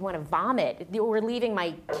 it's like you want to vomit. We're leaving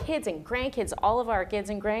my kids and grandkids, all of our kids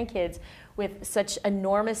and grandkids, with such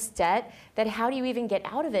enormous debt that how do you even get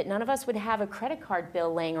out of it? None of us would have a credit card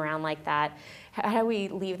bill laying around like that. How do we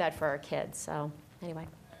leave that for our kids? So anyway.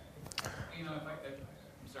 You know,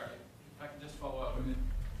 I'm sorry, if I can just follow up. I mean,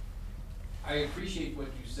 I appreciate what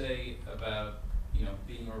you say about, you know,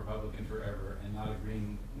 being a Republican forever and not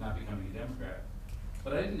becoming a Democrat.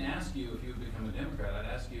 But I didn't ask you if you would become a Democrat. I'd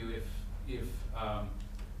ask you if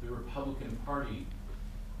the Republican Party,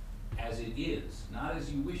 as it is, not as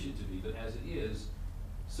you wish it to be, but as it is,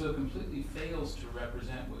 so completely fails to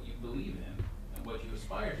represent what you believe in and what you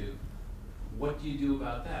aspire to. What do you do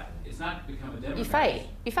about that? It's not become a Democrat. You fight.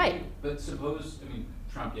 You fight. But suppose, I mean,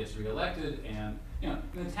 Trump gets reelected, and, you know,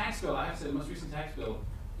 the tax bill, I have to say, the most recent tax bill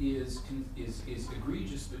is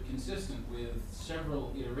egregious but consistent with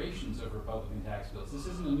several iterations of Republican tax bills. This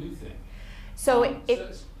isn't a new thing. So I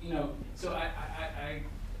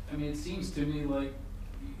mean, it seems to me like,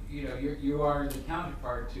 you know, you are the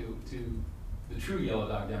counterpart to the true yellow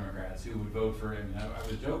dog Democrats who would vote for. I mean, I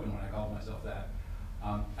was joking when I called myself that.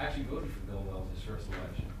 I actually voted for Bill Weld his first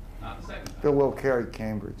election, not the second time. Bill Weld carried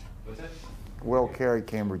Cambridge. What's that? Weld carried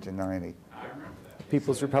Cambridge in '90. I remember that.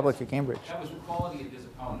 People's Republic of Cambridge. That was the quality of his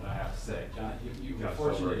opponent, I have to say. John, you were Got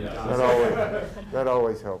fortunate. sober, That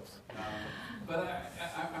always helps. But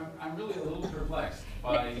I'm really a little perplexed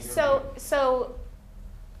by your So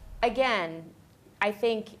again, I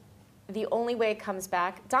think the only way it comes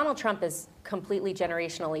back, Donald Trump is completely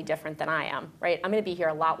generationally different than I am, right? I'm going to be here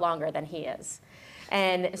a lot longer than he is.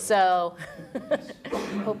 And so,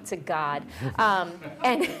 hope to God.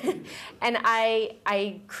 And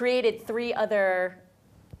I created 3 other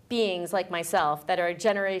beings like myself that are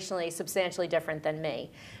generationally substantially different than me.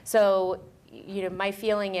 So, you know, my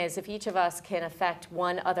feeling is if each of us can affect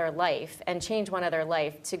one other life and change one other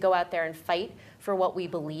life to go out there and fight for what we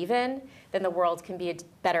believe in, then the world can be a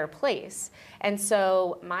better place. And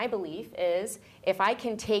so my belief is if I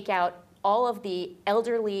can take out all of the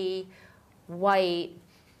elderly, white,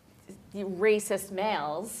 racist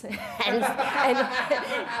males and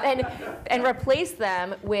replace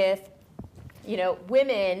them with, you know,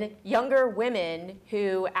 women, younger women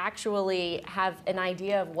who actually have an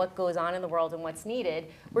idea of what goes on in the world and what's needed,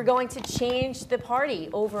 we're going to change the party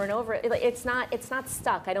over and over. It's not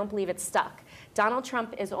stuck. I don't believe it's stuck. Donald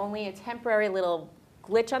Trump is only a temporary little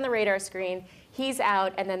glitch on the radar screen. He's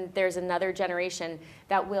out, and then there's another generation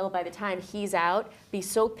that will, by the time he's out, be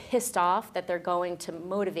so pissed off that they're going to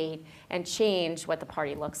motivate and change what the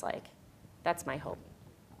party looks like. That's my hope.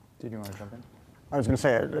 Did you want to jump in? I was going to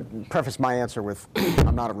say, I'd preface my answer with,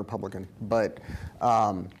 I'm not a Republican, but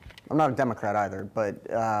I'm not a Democrat either. But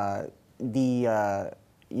you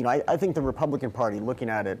know, I think the Republican Party, looking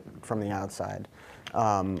at it from the outside,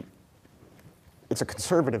 it's a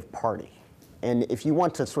conservative party. And if you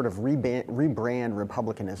want to sort of rebrand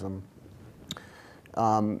Republicanism,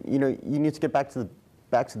 you know, you need to get back to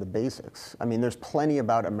the basics. I mean, there's plenty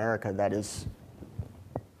about America that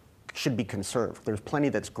should be conserved. There's plenty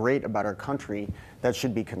that's great about our country that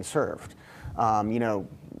should be conserved. You know,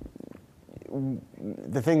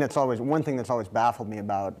 one thing that's always baffled me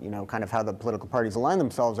about, you know, kind of how the political parties align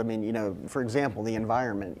themselves. I mean, you know, for example, the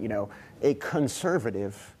environment. You know, a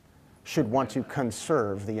conservative should want to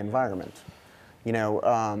conserve the environment. You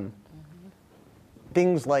know,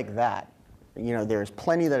 things like that. You know, there's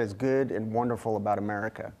plenty that is good and wonderful about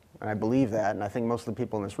America, and I believe that, and I think most of the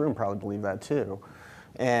people in this room probably believe that too.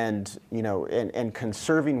 And you know, and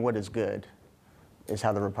conserving what is good is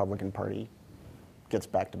how the Republican Party gets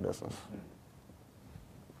back to business.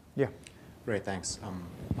 Yeah. Great, thanks.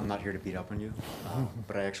 I'm not here to beat up on you,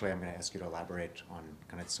 but I actually am going to ask you to elaborate on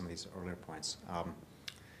kind of some of these earlier points.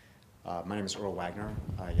 My name is Earl Wagner.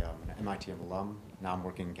 I am an MIT alum. Now I'm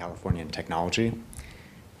working in California in technology.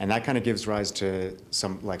 And that kind of gives rise to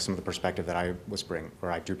some of the perspective that I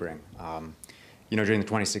do bring. During the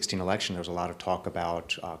 2016 election, there was a lot of talk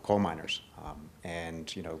about coal miners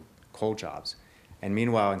and coal jobs. And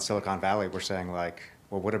meanwhile, in Silicon Valley, we're saying like,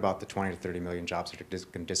 well, what about the 20 to 30 million jobs that are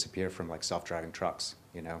going to disappear from like self-driving trucks?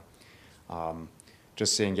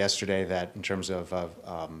 Just seeing yesterday that in terms of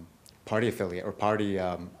party affiliate or party,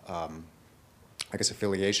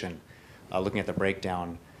 affiliation, looking at the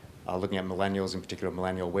breakdown. Looking at millennials, in particular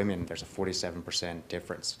millennial women, there's a 47%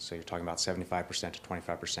 difference. So you're talking about 75% to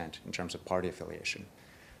 25% in terms of party affiliation.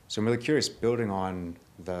 So I'm really curious, building on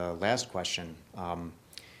the last question,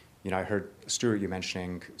 I heard, Stuart, you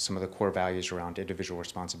mentioning some of the core values around individual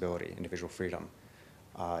responsibility, individual freedom.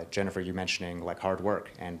 Jennifer, you mentioning like hard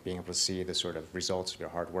work and being able to see the sort of results of your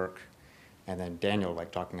hard work. And then Daniel,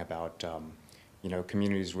 like talking about,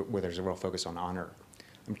 communities where there's a real focus on honor.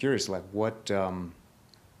 I'm curious, like what,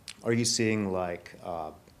 are you seeing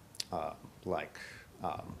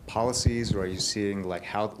policies, or are you seeing what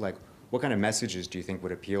kind of messages do you think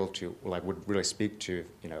would appeal to, or would really speak to,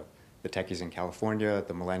 the techies in California,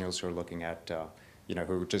 the millennials who are looking at,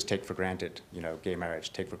 who just take for granted, gay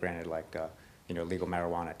marriage, take for granted legal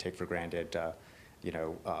marijuana, take for granted,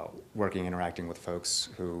 interacting with folks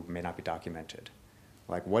who may not be documented.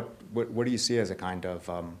 Like what do you see as a kind of,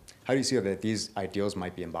 how do you see that these ideals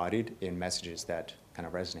might be embodied in messages that kind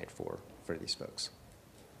of resonate for these folks?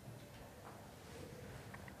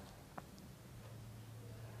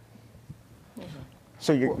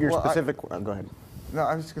 So your Well, specific, go ahead. No,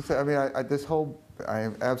 I was just going to say, I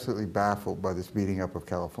am absolutely baffled by this beating up of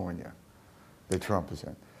California that Trump is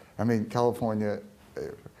in. I mean, California,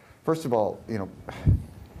 first of all, you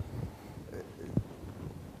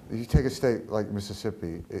take a state like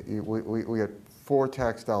Mississippi, we get 4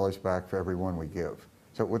 tax dollars back for every one we give.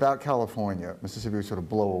 So without California, Mississippi would sort of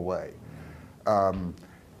blow away.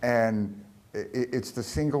 And it's the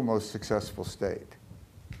single most successful state,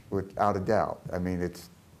 without a doubt. I mean, it's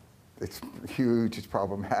huge, it's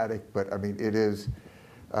problematic, but I mean, it is,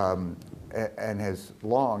 and has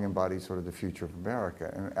long embodied sort of the future of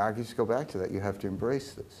America. And I just go back to that, you have to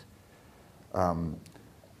embrace this.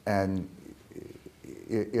 And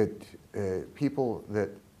people that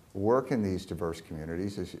work in these diverse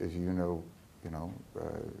communities, as you know,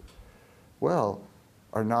 well,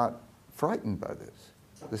 are not frightened by this.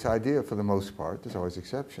 This idea, for the most part, there's always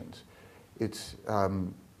exceptions. It's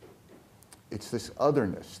this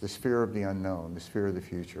otherness, this fear of the unknown, this fear of the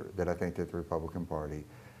future that I think that the Republican Party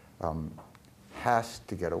has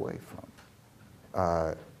to get away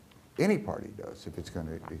from. Any party does, if it's going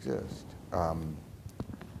to exist.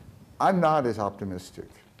 I'm not as optimistic,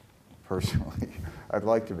 personally. I'd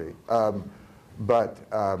like to be. But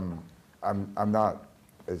I'm not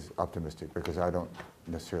as optimistic because I don't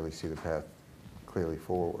necessarily see the path clearly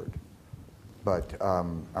forward. But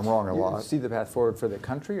I'm wrong a lot. You see the path forward for the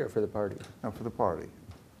country or for the party? No, for the party.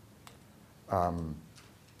 I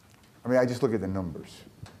mean, I just look at the numbers.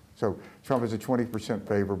 So Trump is a 20%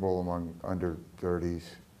 favorable among under 30s.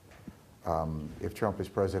 If Trump is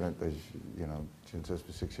president, there's, since this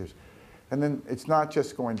for 6 years. And then it's not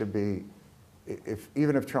just going to be,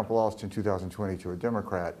 even if Trump lost in 2020 to a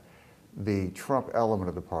Democrat, the Trump element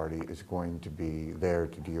of the party is going to be there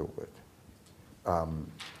to deal with.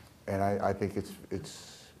 And I think it's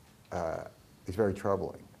very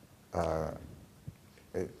troubling. And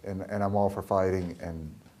I'm all for fighting, and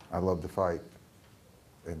I love to fight,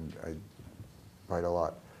 and I fight a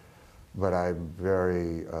lot. But I'm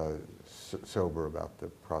very sober about the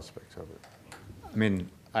prospects of it. I mean,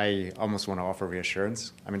 I almost want to offer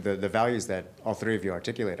reassurance. I mean, the values that all three of you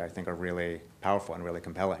articulate, I think, are really powerful and really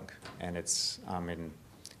compelling. And it's,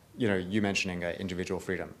 you mentioning individual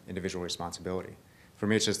freedom, individual responsibility. For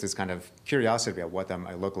me, it's just this kind of curiosity about what that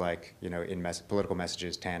might look like, in political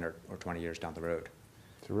messages 10 or 20 years down the road.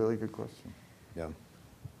 It's a really good question. Yeah.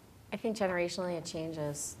 I think generationally it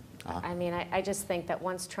changes. I mean, I just think that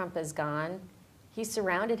once Trump is gone, he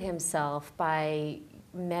surrounded himself by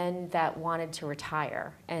men that wanted to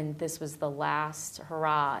retire, and this was the last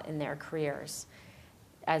hurrah in their careers.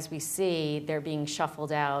 As we see, they're being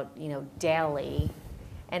shuffled out, daily.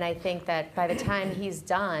 And I think that by the time he's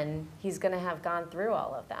done, he's going to have gone through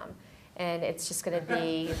all of them. And it's just going to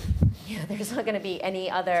be, there's not going to be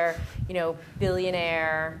any other,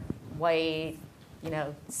 billionaire, white,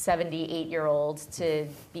 78-year-old to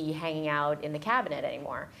be hanging out in the cabinet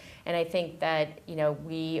anymore. And I think that,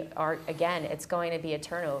 we are, again, it's going to be a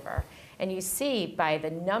turnover. And you see by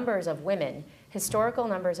the numbers of women, historical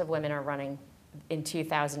numbers of women are running in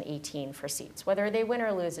 2018 for seats. Whether they win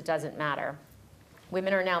or lose, it doesn't matter.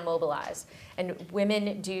 Women are now mobilized, and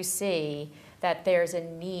women do see that there's a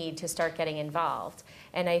need to start getting involved.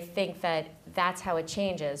 And I think that that's how it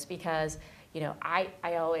changes, because I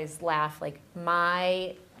always laugh, like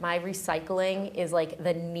my recycling is like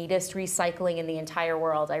the neatest recycling in the entire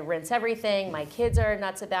world. I rinse everything. My kids are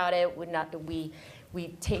nuts about it. We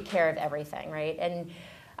take care of everything, right? And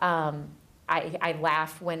I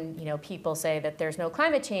laugh when people say that there's no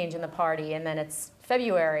climate change in the party, and then it's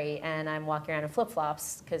February and I'm walking around in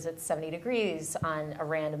flip-flops because it's 70 degrees on a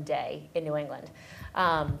random day in New England.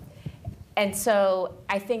 And so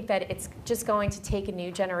I think that it's just going to take a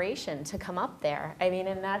new generation to come up there. I mean,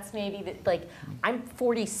 and that's maybe like, I'm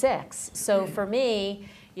 46, so for me,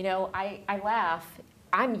 I laugh.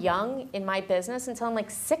 I'm young in my business until I'm like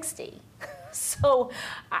 60. So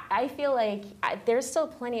I feel like there's still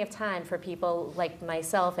plenty of time for people like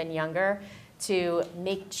myself and younger to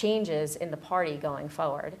make changes in the party going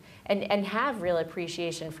forward, and have real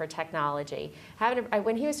appreciation for technology.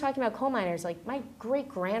 When he was talking about coal miners, like my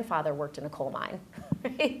great-grandfather worked in a coal mine.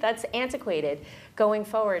 Right? That's antiquated. Going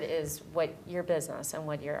forward is what your business and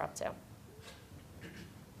what you're up to.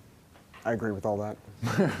 I agree with all that.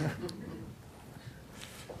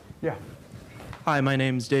 Yeah. Hi, my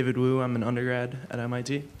name's David Wu. I'm an undergrad at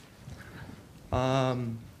MIT.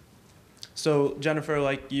 So Jennifer,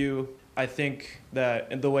 like you, I think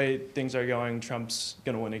that in the way things are going, Trump's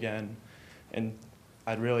going to win again. And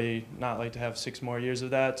I'd really not like to have 6 more years of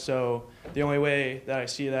that. So the only way that I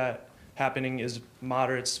see that happening is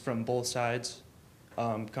moderates from both sides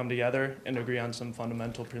come together and agree on some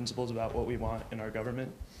fundamental principles about what we want in our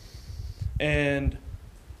government. And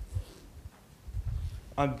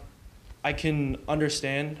I can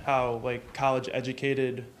understand how like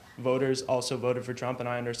college-educated voters also voted for Trump, and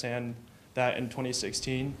I understand that in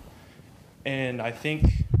 2016. And I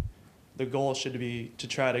think the goal should be to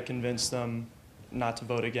try to convince them not to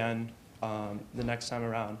vote again the next time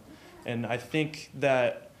around. And I think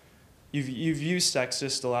that you've used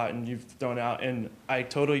sexist a lot and you've thrown it out, and I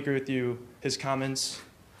totally agree with you. His comments,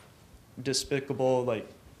 despicable, like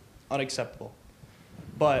unacceptable.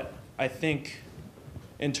 But I think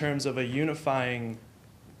in terms of a unifying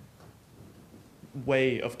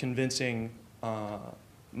way of convincing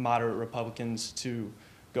moderate Republicans to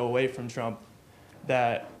go away from Trump,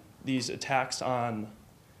 that these attacks on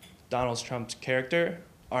Donald Trump's character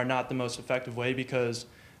are not the most effective way, because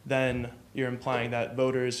then you're implying that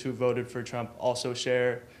voters who voted for Trump also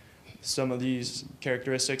share some of these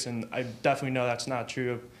characteristics, and I definitely know that's not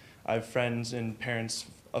true. I have friends and parents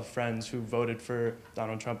of friends who voted for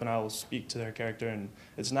Donald Trump, and I will speak to their character, and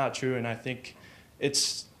it's not true, and I think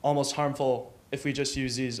it's almost harmful if we just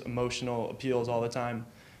use these emotional appeals all the time.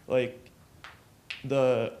 Like,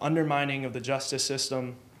 the undermining of the justice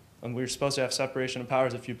system, and we're supposed to have separation of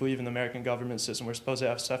powers. If you believe in the American government system, we're supposed to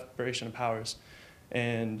have separation of powers.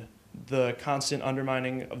 And the constant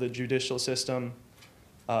undermining of the judicial system,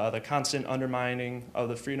 the constant undermining of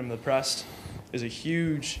the freedom of the press is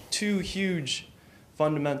two huge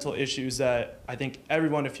fundamental issues that I think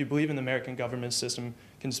everyone, if you believe in the American government system,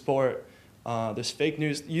 can support. This fake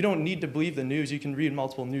news, you don't need to believe the news, you can read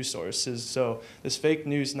multiple news sources. So this fake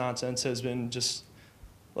news nonsense has been just,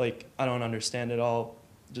 like, I don't understand it all.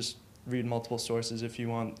 Just read multiple sources if you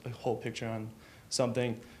want a whole picture on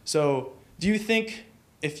something. So do you think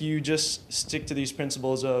if you just stick to these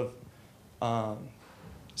principles of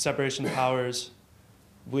separation of powers,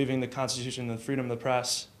 believing the Constitution and the freedom of the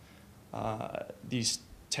press, these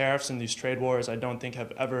tariffs and these trade wars, I don't think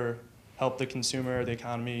have ever helped the consumer, the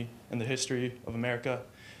economy, and the history of America.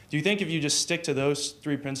 Do you think if you just stick to those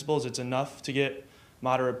 3 principles, it's enough to get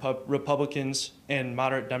moderate Republicans and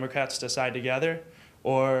moderate Democrats to side together?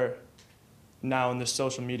 Or now in this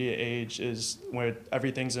social media age is where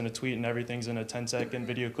everything's in a tweet and everything's in a 10-second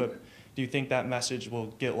video clip, do you think that message will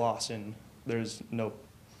get lost and there's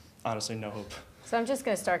honestly no hope? So I'm just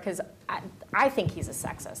going to start because I think he's a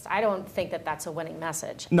sexist. I don't think that that's a winning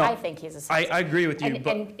message. No, I think he's a sexist. I agree with you.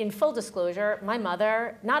 And in full disclosure, my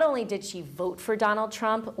mother, not only did she vote for Donald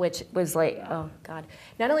Trump, which was like, oh God,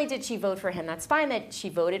 not only did she vote for him, that's fine that she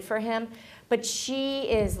voted for him, but she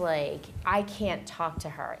is like, I can't talk to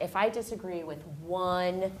her. If I disagree with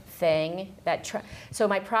one thing so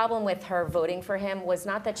my problem with her voting for him was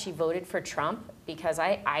not that she voted for Trump, because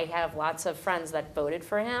I have lots of friends that voted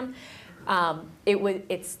for him.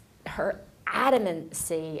 It's her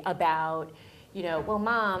adamancy about, well,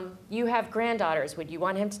 Mom, you have granddaughters. Would you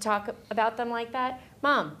want him to talk about them like that?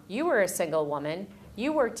 Mom, you were a single woman.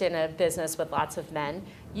 You worked in a business with lots of men.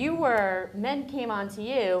 Men came on to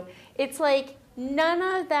you. It's like, none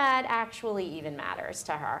of that actually even matters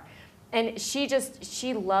to her. And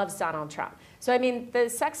she loves Donald Trump. So I mean, the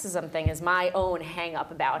sexism thing is my own hang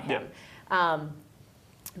up about him. Yeah.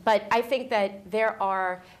 But I think that there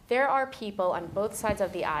are people on both sides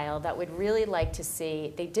of the aisle that would really like to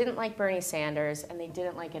see, they didn't like Bernie Sanders and they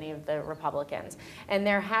didn't like any of the Republicans. And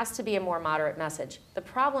there has to be a more moderate message. The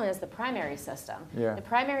problem is the primary system. Yeah. The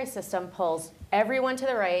primary system pulls everyone to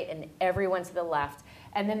the right and everyone to the left.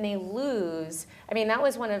 And then they lose. I mean, that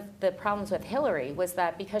was one of the problems with Hillary, was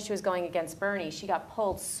that because she was going against Bernie, she got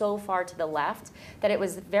pulled so far to the left that it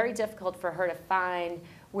was very difficult for her to find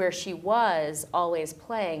where she was always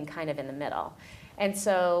playing kind of in the middle. And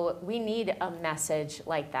so we need a message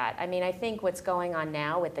like that. I mean, I think what's going on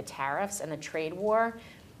now with the tariffs and the trade war,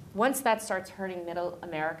 once that starts hurting middle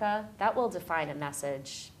America, that will define a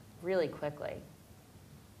message really quickly.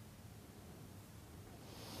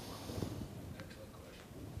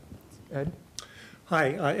 Ed?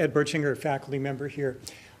 Hi, Ed Bertschinger, faculty member here.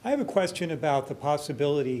 I have a question about the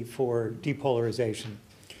possibility for depolarization.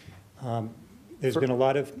 There's been a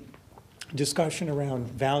lot of discussion around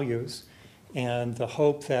values and the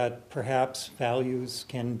hope that perhaps values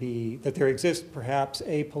can be, that there exist perhaps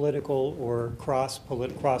apolitical or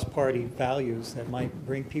cross-party values that might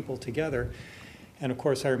bring people together. And of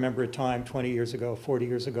course, I remember a time 20 years ago, 40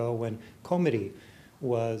 years ago, when comity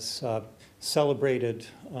was celebrated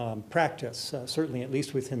practice, certainly at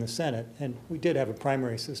least within the Senate, and we did have a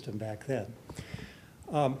primary system back then.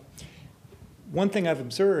 One thing I've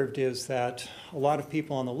observed is that a lot of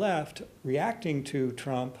people on the left reacting to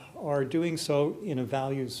Trump are doing so in a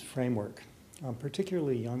values framework,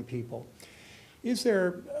 particularly young people. Is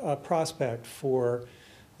there a prospect for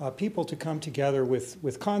people to come together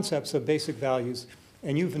with concepts of basic values?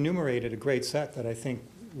 And you've enumerated a great set that I think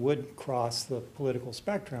would cross the political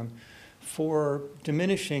spectrum for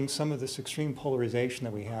diminishing some of this extreme polarization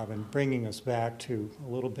that we have and bringing us back to a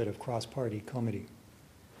little bit of cross-party comity.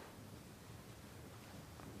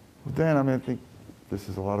 Well, Dan, I mean, I think this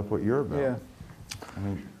is a lot of what you're about. Yeah. I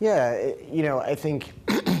mean, Yeah, you know, I think,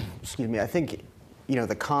 excuse me, I think, you know,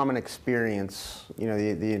 the common experience, you know,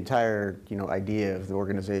 the entire, you know, idea of the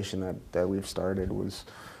organization that we've started was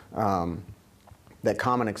that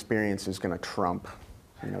common experience is going to trump,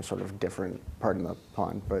 you know, sort of different, pardon the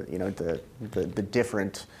pun, but, you know, the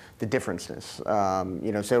differenceness.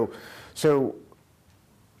 You know, so,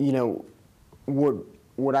 you know,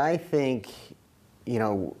 what I think, you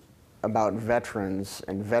know, about veterans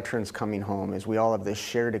and veterans coming home is we all have this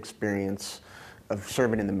shared experience of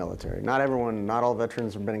serving in the military. Not all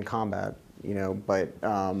veterans have been in combat, you know, but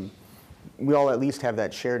we all at least have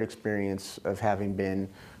that shared experience of having been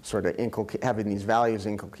sort of having these values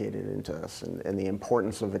inculcated into us and the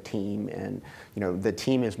importance of a team, and, you know, the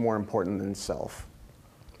team is more important than self.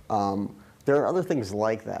 There are other things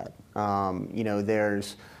like that. You know,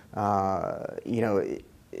 there's, you know,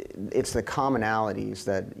 it's the commonalities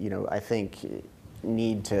that, you know, I think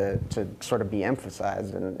need to sort of be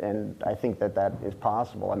emphasized, and I think that is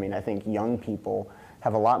possible. I mean, I think young people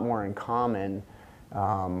have a lot more in common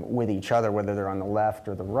with each other, whether they're on the left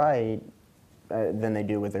or the right, than they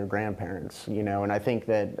do with their grandparents, you know, and I think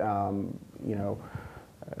that, you know,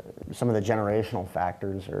 some of the generational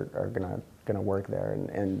factors are gonna work there,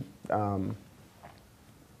 and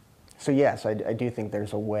so yes, I do think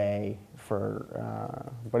there's a way for,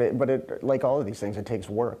 but it, like all of these things, it takes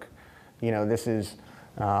work. You know, this is,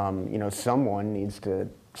 you know, someone needs to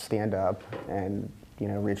stand up and, you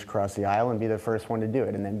know, reach across the aisle and be the first one to do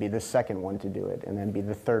it, and then be the second one to do it, and then be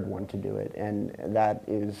the third one to do it, and that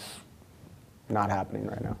is not happening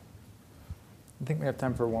right now. I think we have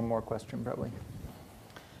time for one more question, probably.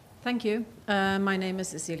 Thank you. My name is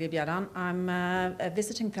Cecilie Bjerdan. I'm a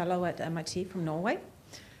visiting fellow at MIT from Norway,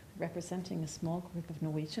 representing a small group of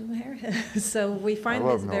Norwegians here. So we find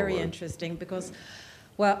this very interesting because,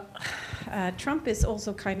 well, Trump is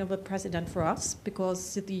also kind of a president for us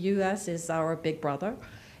because the US is our big brother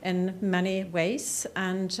in many ways.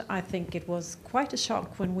 And I think it was quite a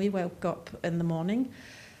shock when we woke up in the morning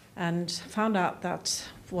and found out that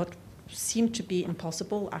what seemed to be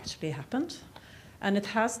impossible actually happened. And it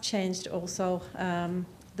has changed also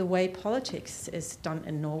the way politics is done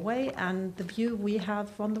in Norway and the view we have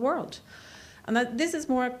on the world. And this is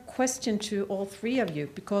more a question to all three of you,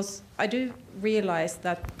 because I do realize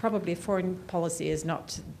that probably foreign policy is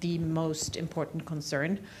not the most important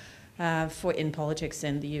concern in politics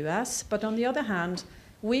in the US. But on the other hand,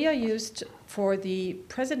 we are used for the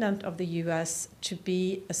president of the US to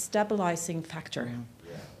be a stabilizing factor,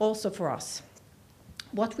 also for us.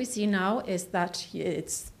 What we see now is that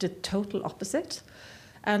it's the total opposite.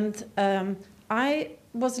 And I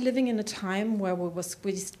was living in a time where we were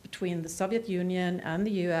squeezed between the Soviet Union and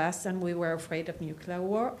the US, and we were afraid of nuclear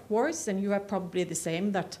wars, and you are probably the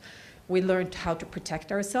same, that we learned how to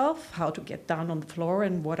protect ourselves, how to get down on the floor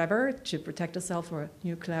and whatever to protect ourselves from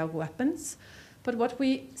nuclear weapons. But what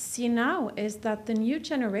we see now is that the new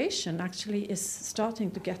generation actually is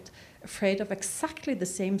starting to get afraid of exactly the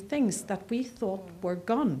same things that we thought were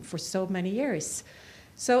gone for so many years.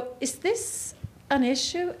 So is this an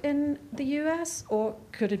issue in the US, or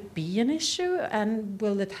could it be an issue, and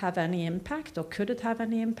will it have any impact, or could it have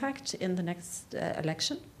any impact in the next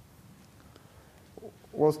election?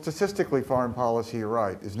 Well, statistically, foreign policy, you're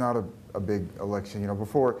right, is not a big election. You know,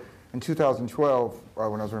 before, in 2012,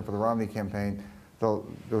 when I was running for the Romney campaign, there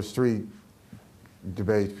was 3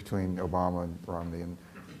 debates between Obama and Romney, and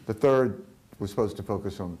the third was supposed to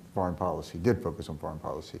focus on foreign policy, did focus on foreign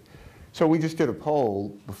policy. So we just did a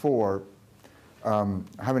poll before,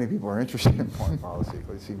 how many people are interested in foreign policy?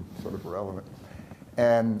 It seemed sort of irrelevant.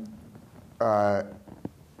 And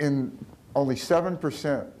only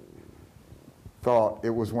 7% thought it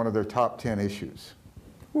was one of their top 10 issues.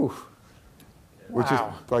 Oof. Which is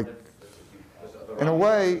like, in a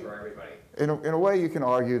way, in a way you can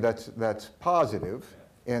argue that's positive,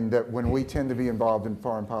 in that when we tend to be involved in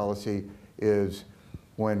foreign policy is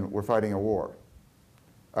when we're fighting a war.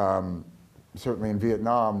 Certainly in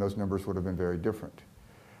Vietnam, those numbers would have been very different.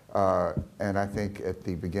 And I think at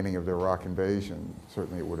the beginning of the Iraq invasion,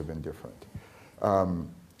 certainly it would have been different.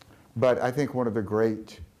 But I think one of the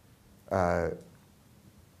great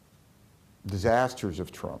disasters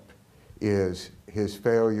of Trump is his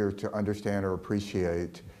failure to understand or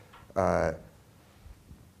appreciate the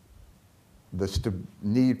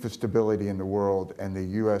need for stability in the world and the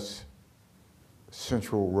U.S.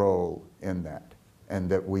 central role in that. And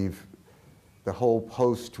that the whole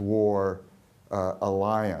post-war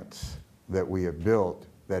alliance that we have built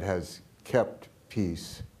that has kept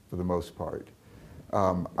peace for the most part,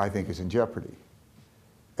 I think is in jeopardy.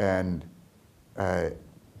 And it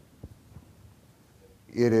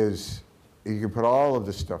is, you can put all of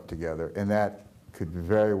this stuff together, and that could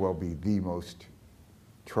very well be the most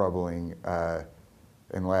troubling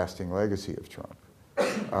and lasting legacy of Trump.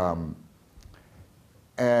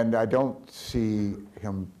 And I don't see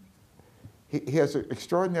him, he has an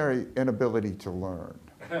extraordinary inability to learn.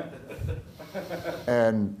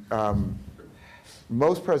 And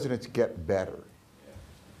most presidents get better,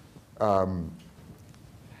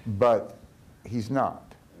 but he's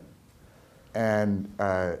not. And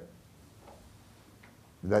that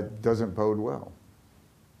doesn't bode well.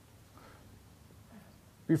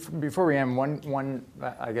 Before we end,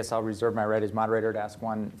 I guess I'll reserve my right as moderator to ask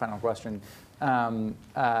one final question.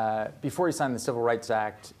 Before he signed the Civil Rights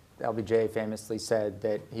Act, LBJ famously said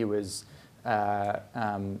that he was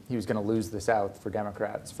going to lose the South for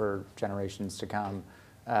Democrats for generations to come,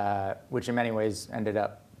 which in many ways ended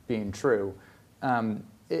up being true. Do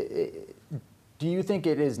you think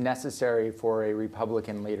it is necessary for a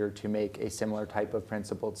Republican leader to make a similar type of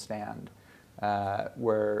principled stand,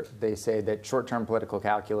 where they say that short-term political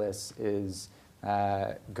calculus is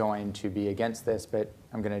going to be against this, but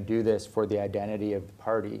I'm going to do this for the identity of the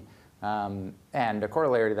party? And a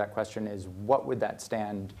corollary to that question is, what would that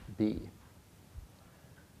stand be?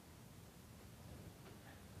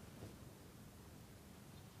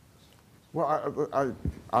 Well,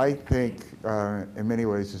 I think in many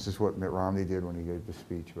ways this is what Mitt Romney did when he gave the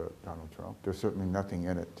speech about Donald Trump. There's certainly nothing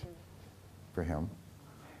in it for him.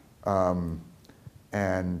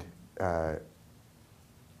 And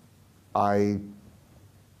I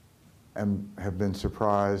have been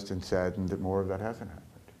surprised and saddened that more of that hasn't happened.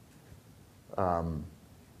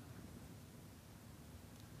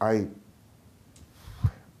 I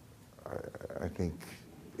think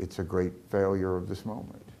it's a great failure of this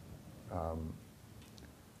moment.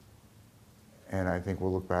 And I think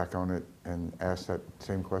we'll look back on it and ask that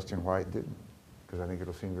same question why it didn't, because I think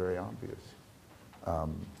it'll seem very obvious.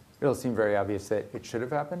 It'll seem very obvious that it should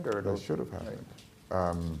have happened, or it should have happened.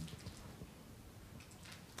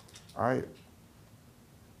 Right.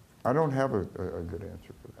 I don't have a good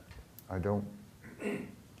answer for that. I don't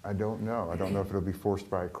know. I don't know if it'll be forced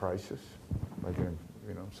by a crisis, like in,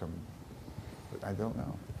 but I don't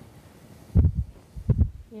know.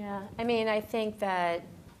 Yeah, I mean, I think that,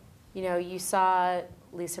 you saw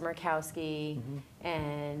Lisa Murkowski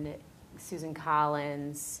and Susan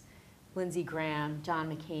Collins, Lindsey Graham, John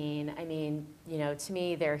McCain. I mean, to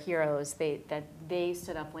me, they're heroes. They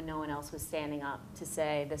stood up when no one else was standing up to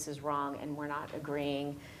say this is wrong and we're not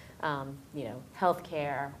agreeing.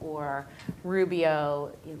 Healthcare, or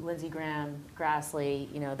Rubio, Lindsey Graham, Grassley.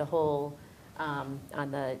 The whole on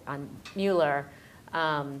Mueller.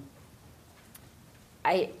 I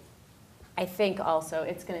think also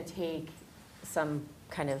it's going to take some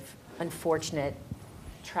kind of unfortunate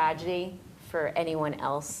tragedy for anyone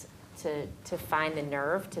else to find the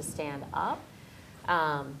nerve to stand up.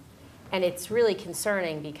 And it's really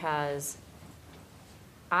concerning because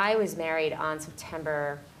I was married on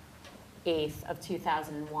September 8th of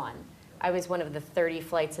 2001. I was one of the 30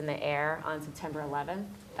 flights in the air on September 11th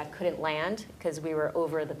that couldn't land because we were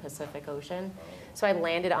over the Pacific Ocean. So I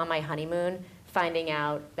landed on my honeymoon finding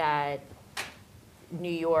out that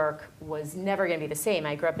New York was never going to be the same.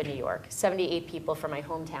 I grew up in New York. 78 people from my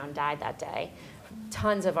hometown died that day.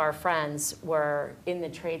 Tons of our friends were in the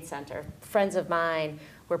Trade Center. Friends of mine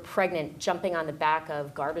were pregnant, jumping on the back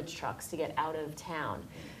of garbage trucks to get out of town.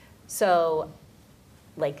 So,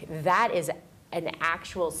 like, that is an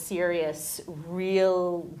actual serious,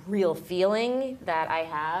 real feeling that I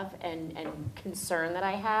have and concern that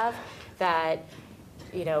I have that,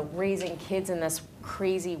 you know, raising kids in this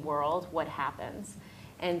crazy world, what happens?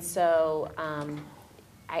 And so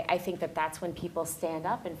I think that that's when people stand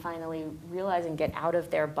up and finally realize and get out of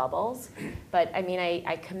their bubbles. But I mean,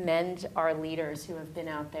 I commend our leaders who have been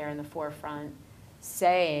out there in the forefront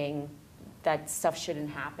saying that stuff shouldn't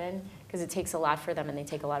happen, because it takes a lot for them and they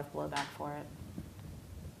take a lot of blowback for it.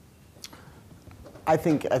 I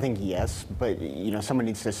think yes, but you know, someone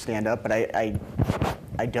needs to stand up. But I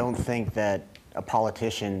don't think that a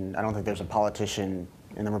politician. I don't think there's a politician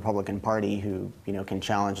in the Republican Party who, you know, can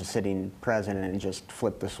challenge a sitting president and just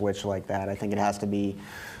flip the switch like that. I think it has to be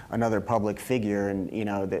another public figure, and you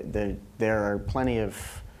know, there are plenty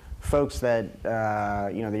of folks that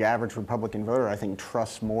you know, the average Republican voter, I think,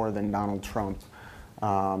 trusts more than Donald Trump.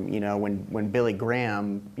 You know, when Billy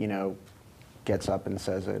Graham, you know, gets up and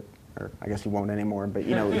says it, or I guess he won't anymore, but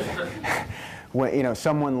you know, when, you know,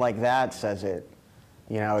 someone like that says it,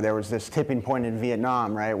 you know, there was this tipping point in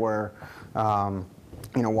Vietnam, right, where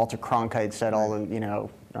you know, Walter Cronkite said all the, you know,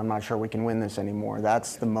 I'm not sure we can win this anymore.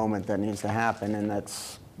 That's the moment that needs to happen, and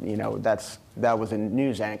that's, you know, that was a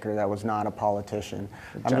news anchor. That was not a politician.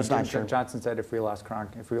 I'm just not sure. Johnson said, if we lost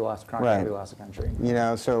Cronkite, right, we lost the country. You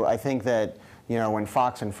know, so I think that, you know, when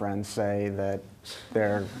Fox and Friends say that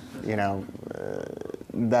they're, you know,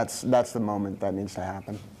 that's the moment that needs to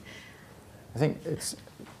happen. I think it's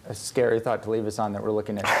a scary thought to leave us on, that we're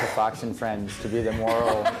looking at Fox and Friends to be the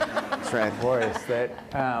moral voice. That,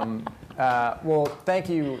 well, thank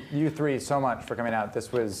you three so much for coming out.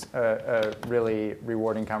 This was a really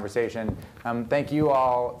rewarding conversation. Thank you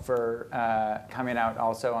all for coming out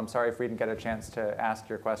also. I'm sorry if we didn't get a chance to ask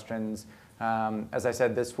your questions. As I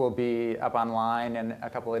said, this will be up online in a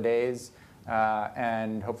couple of days,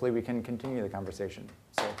 and hopefully we can continue the conversation.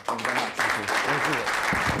 So thank you very much. Thank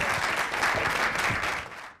you.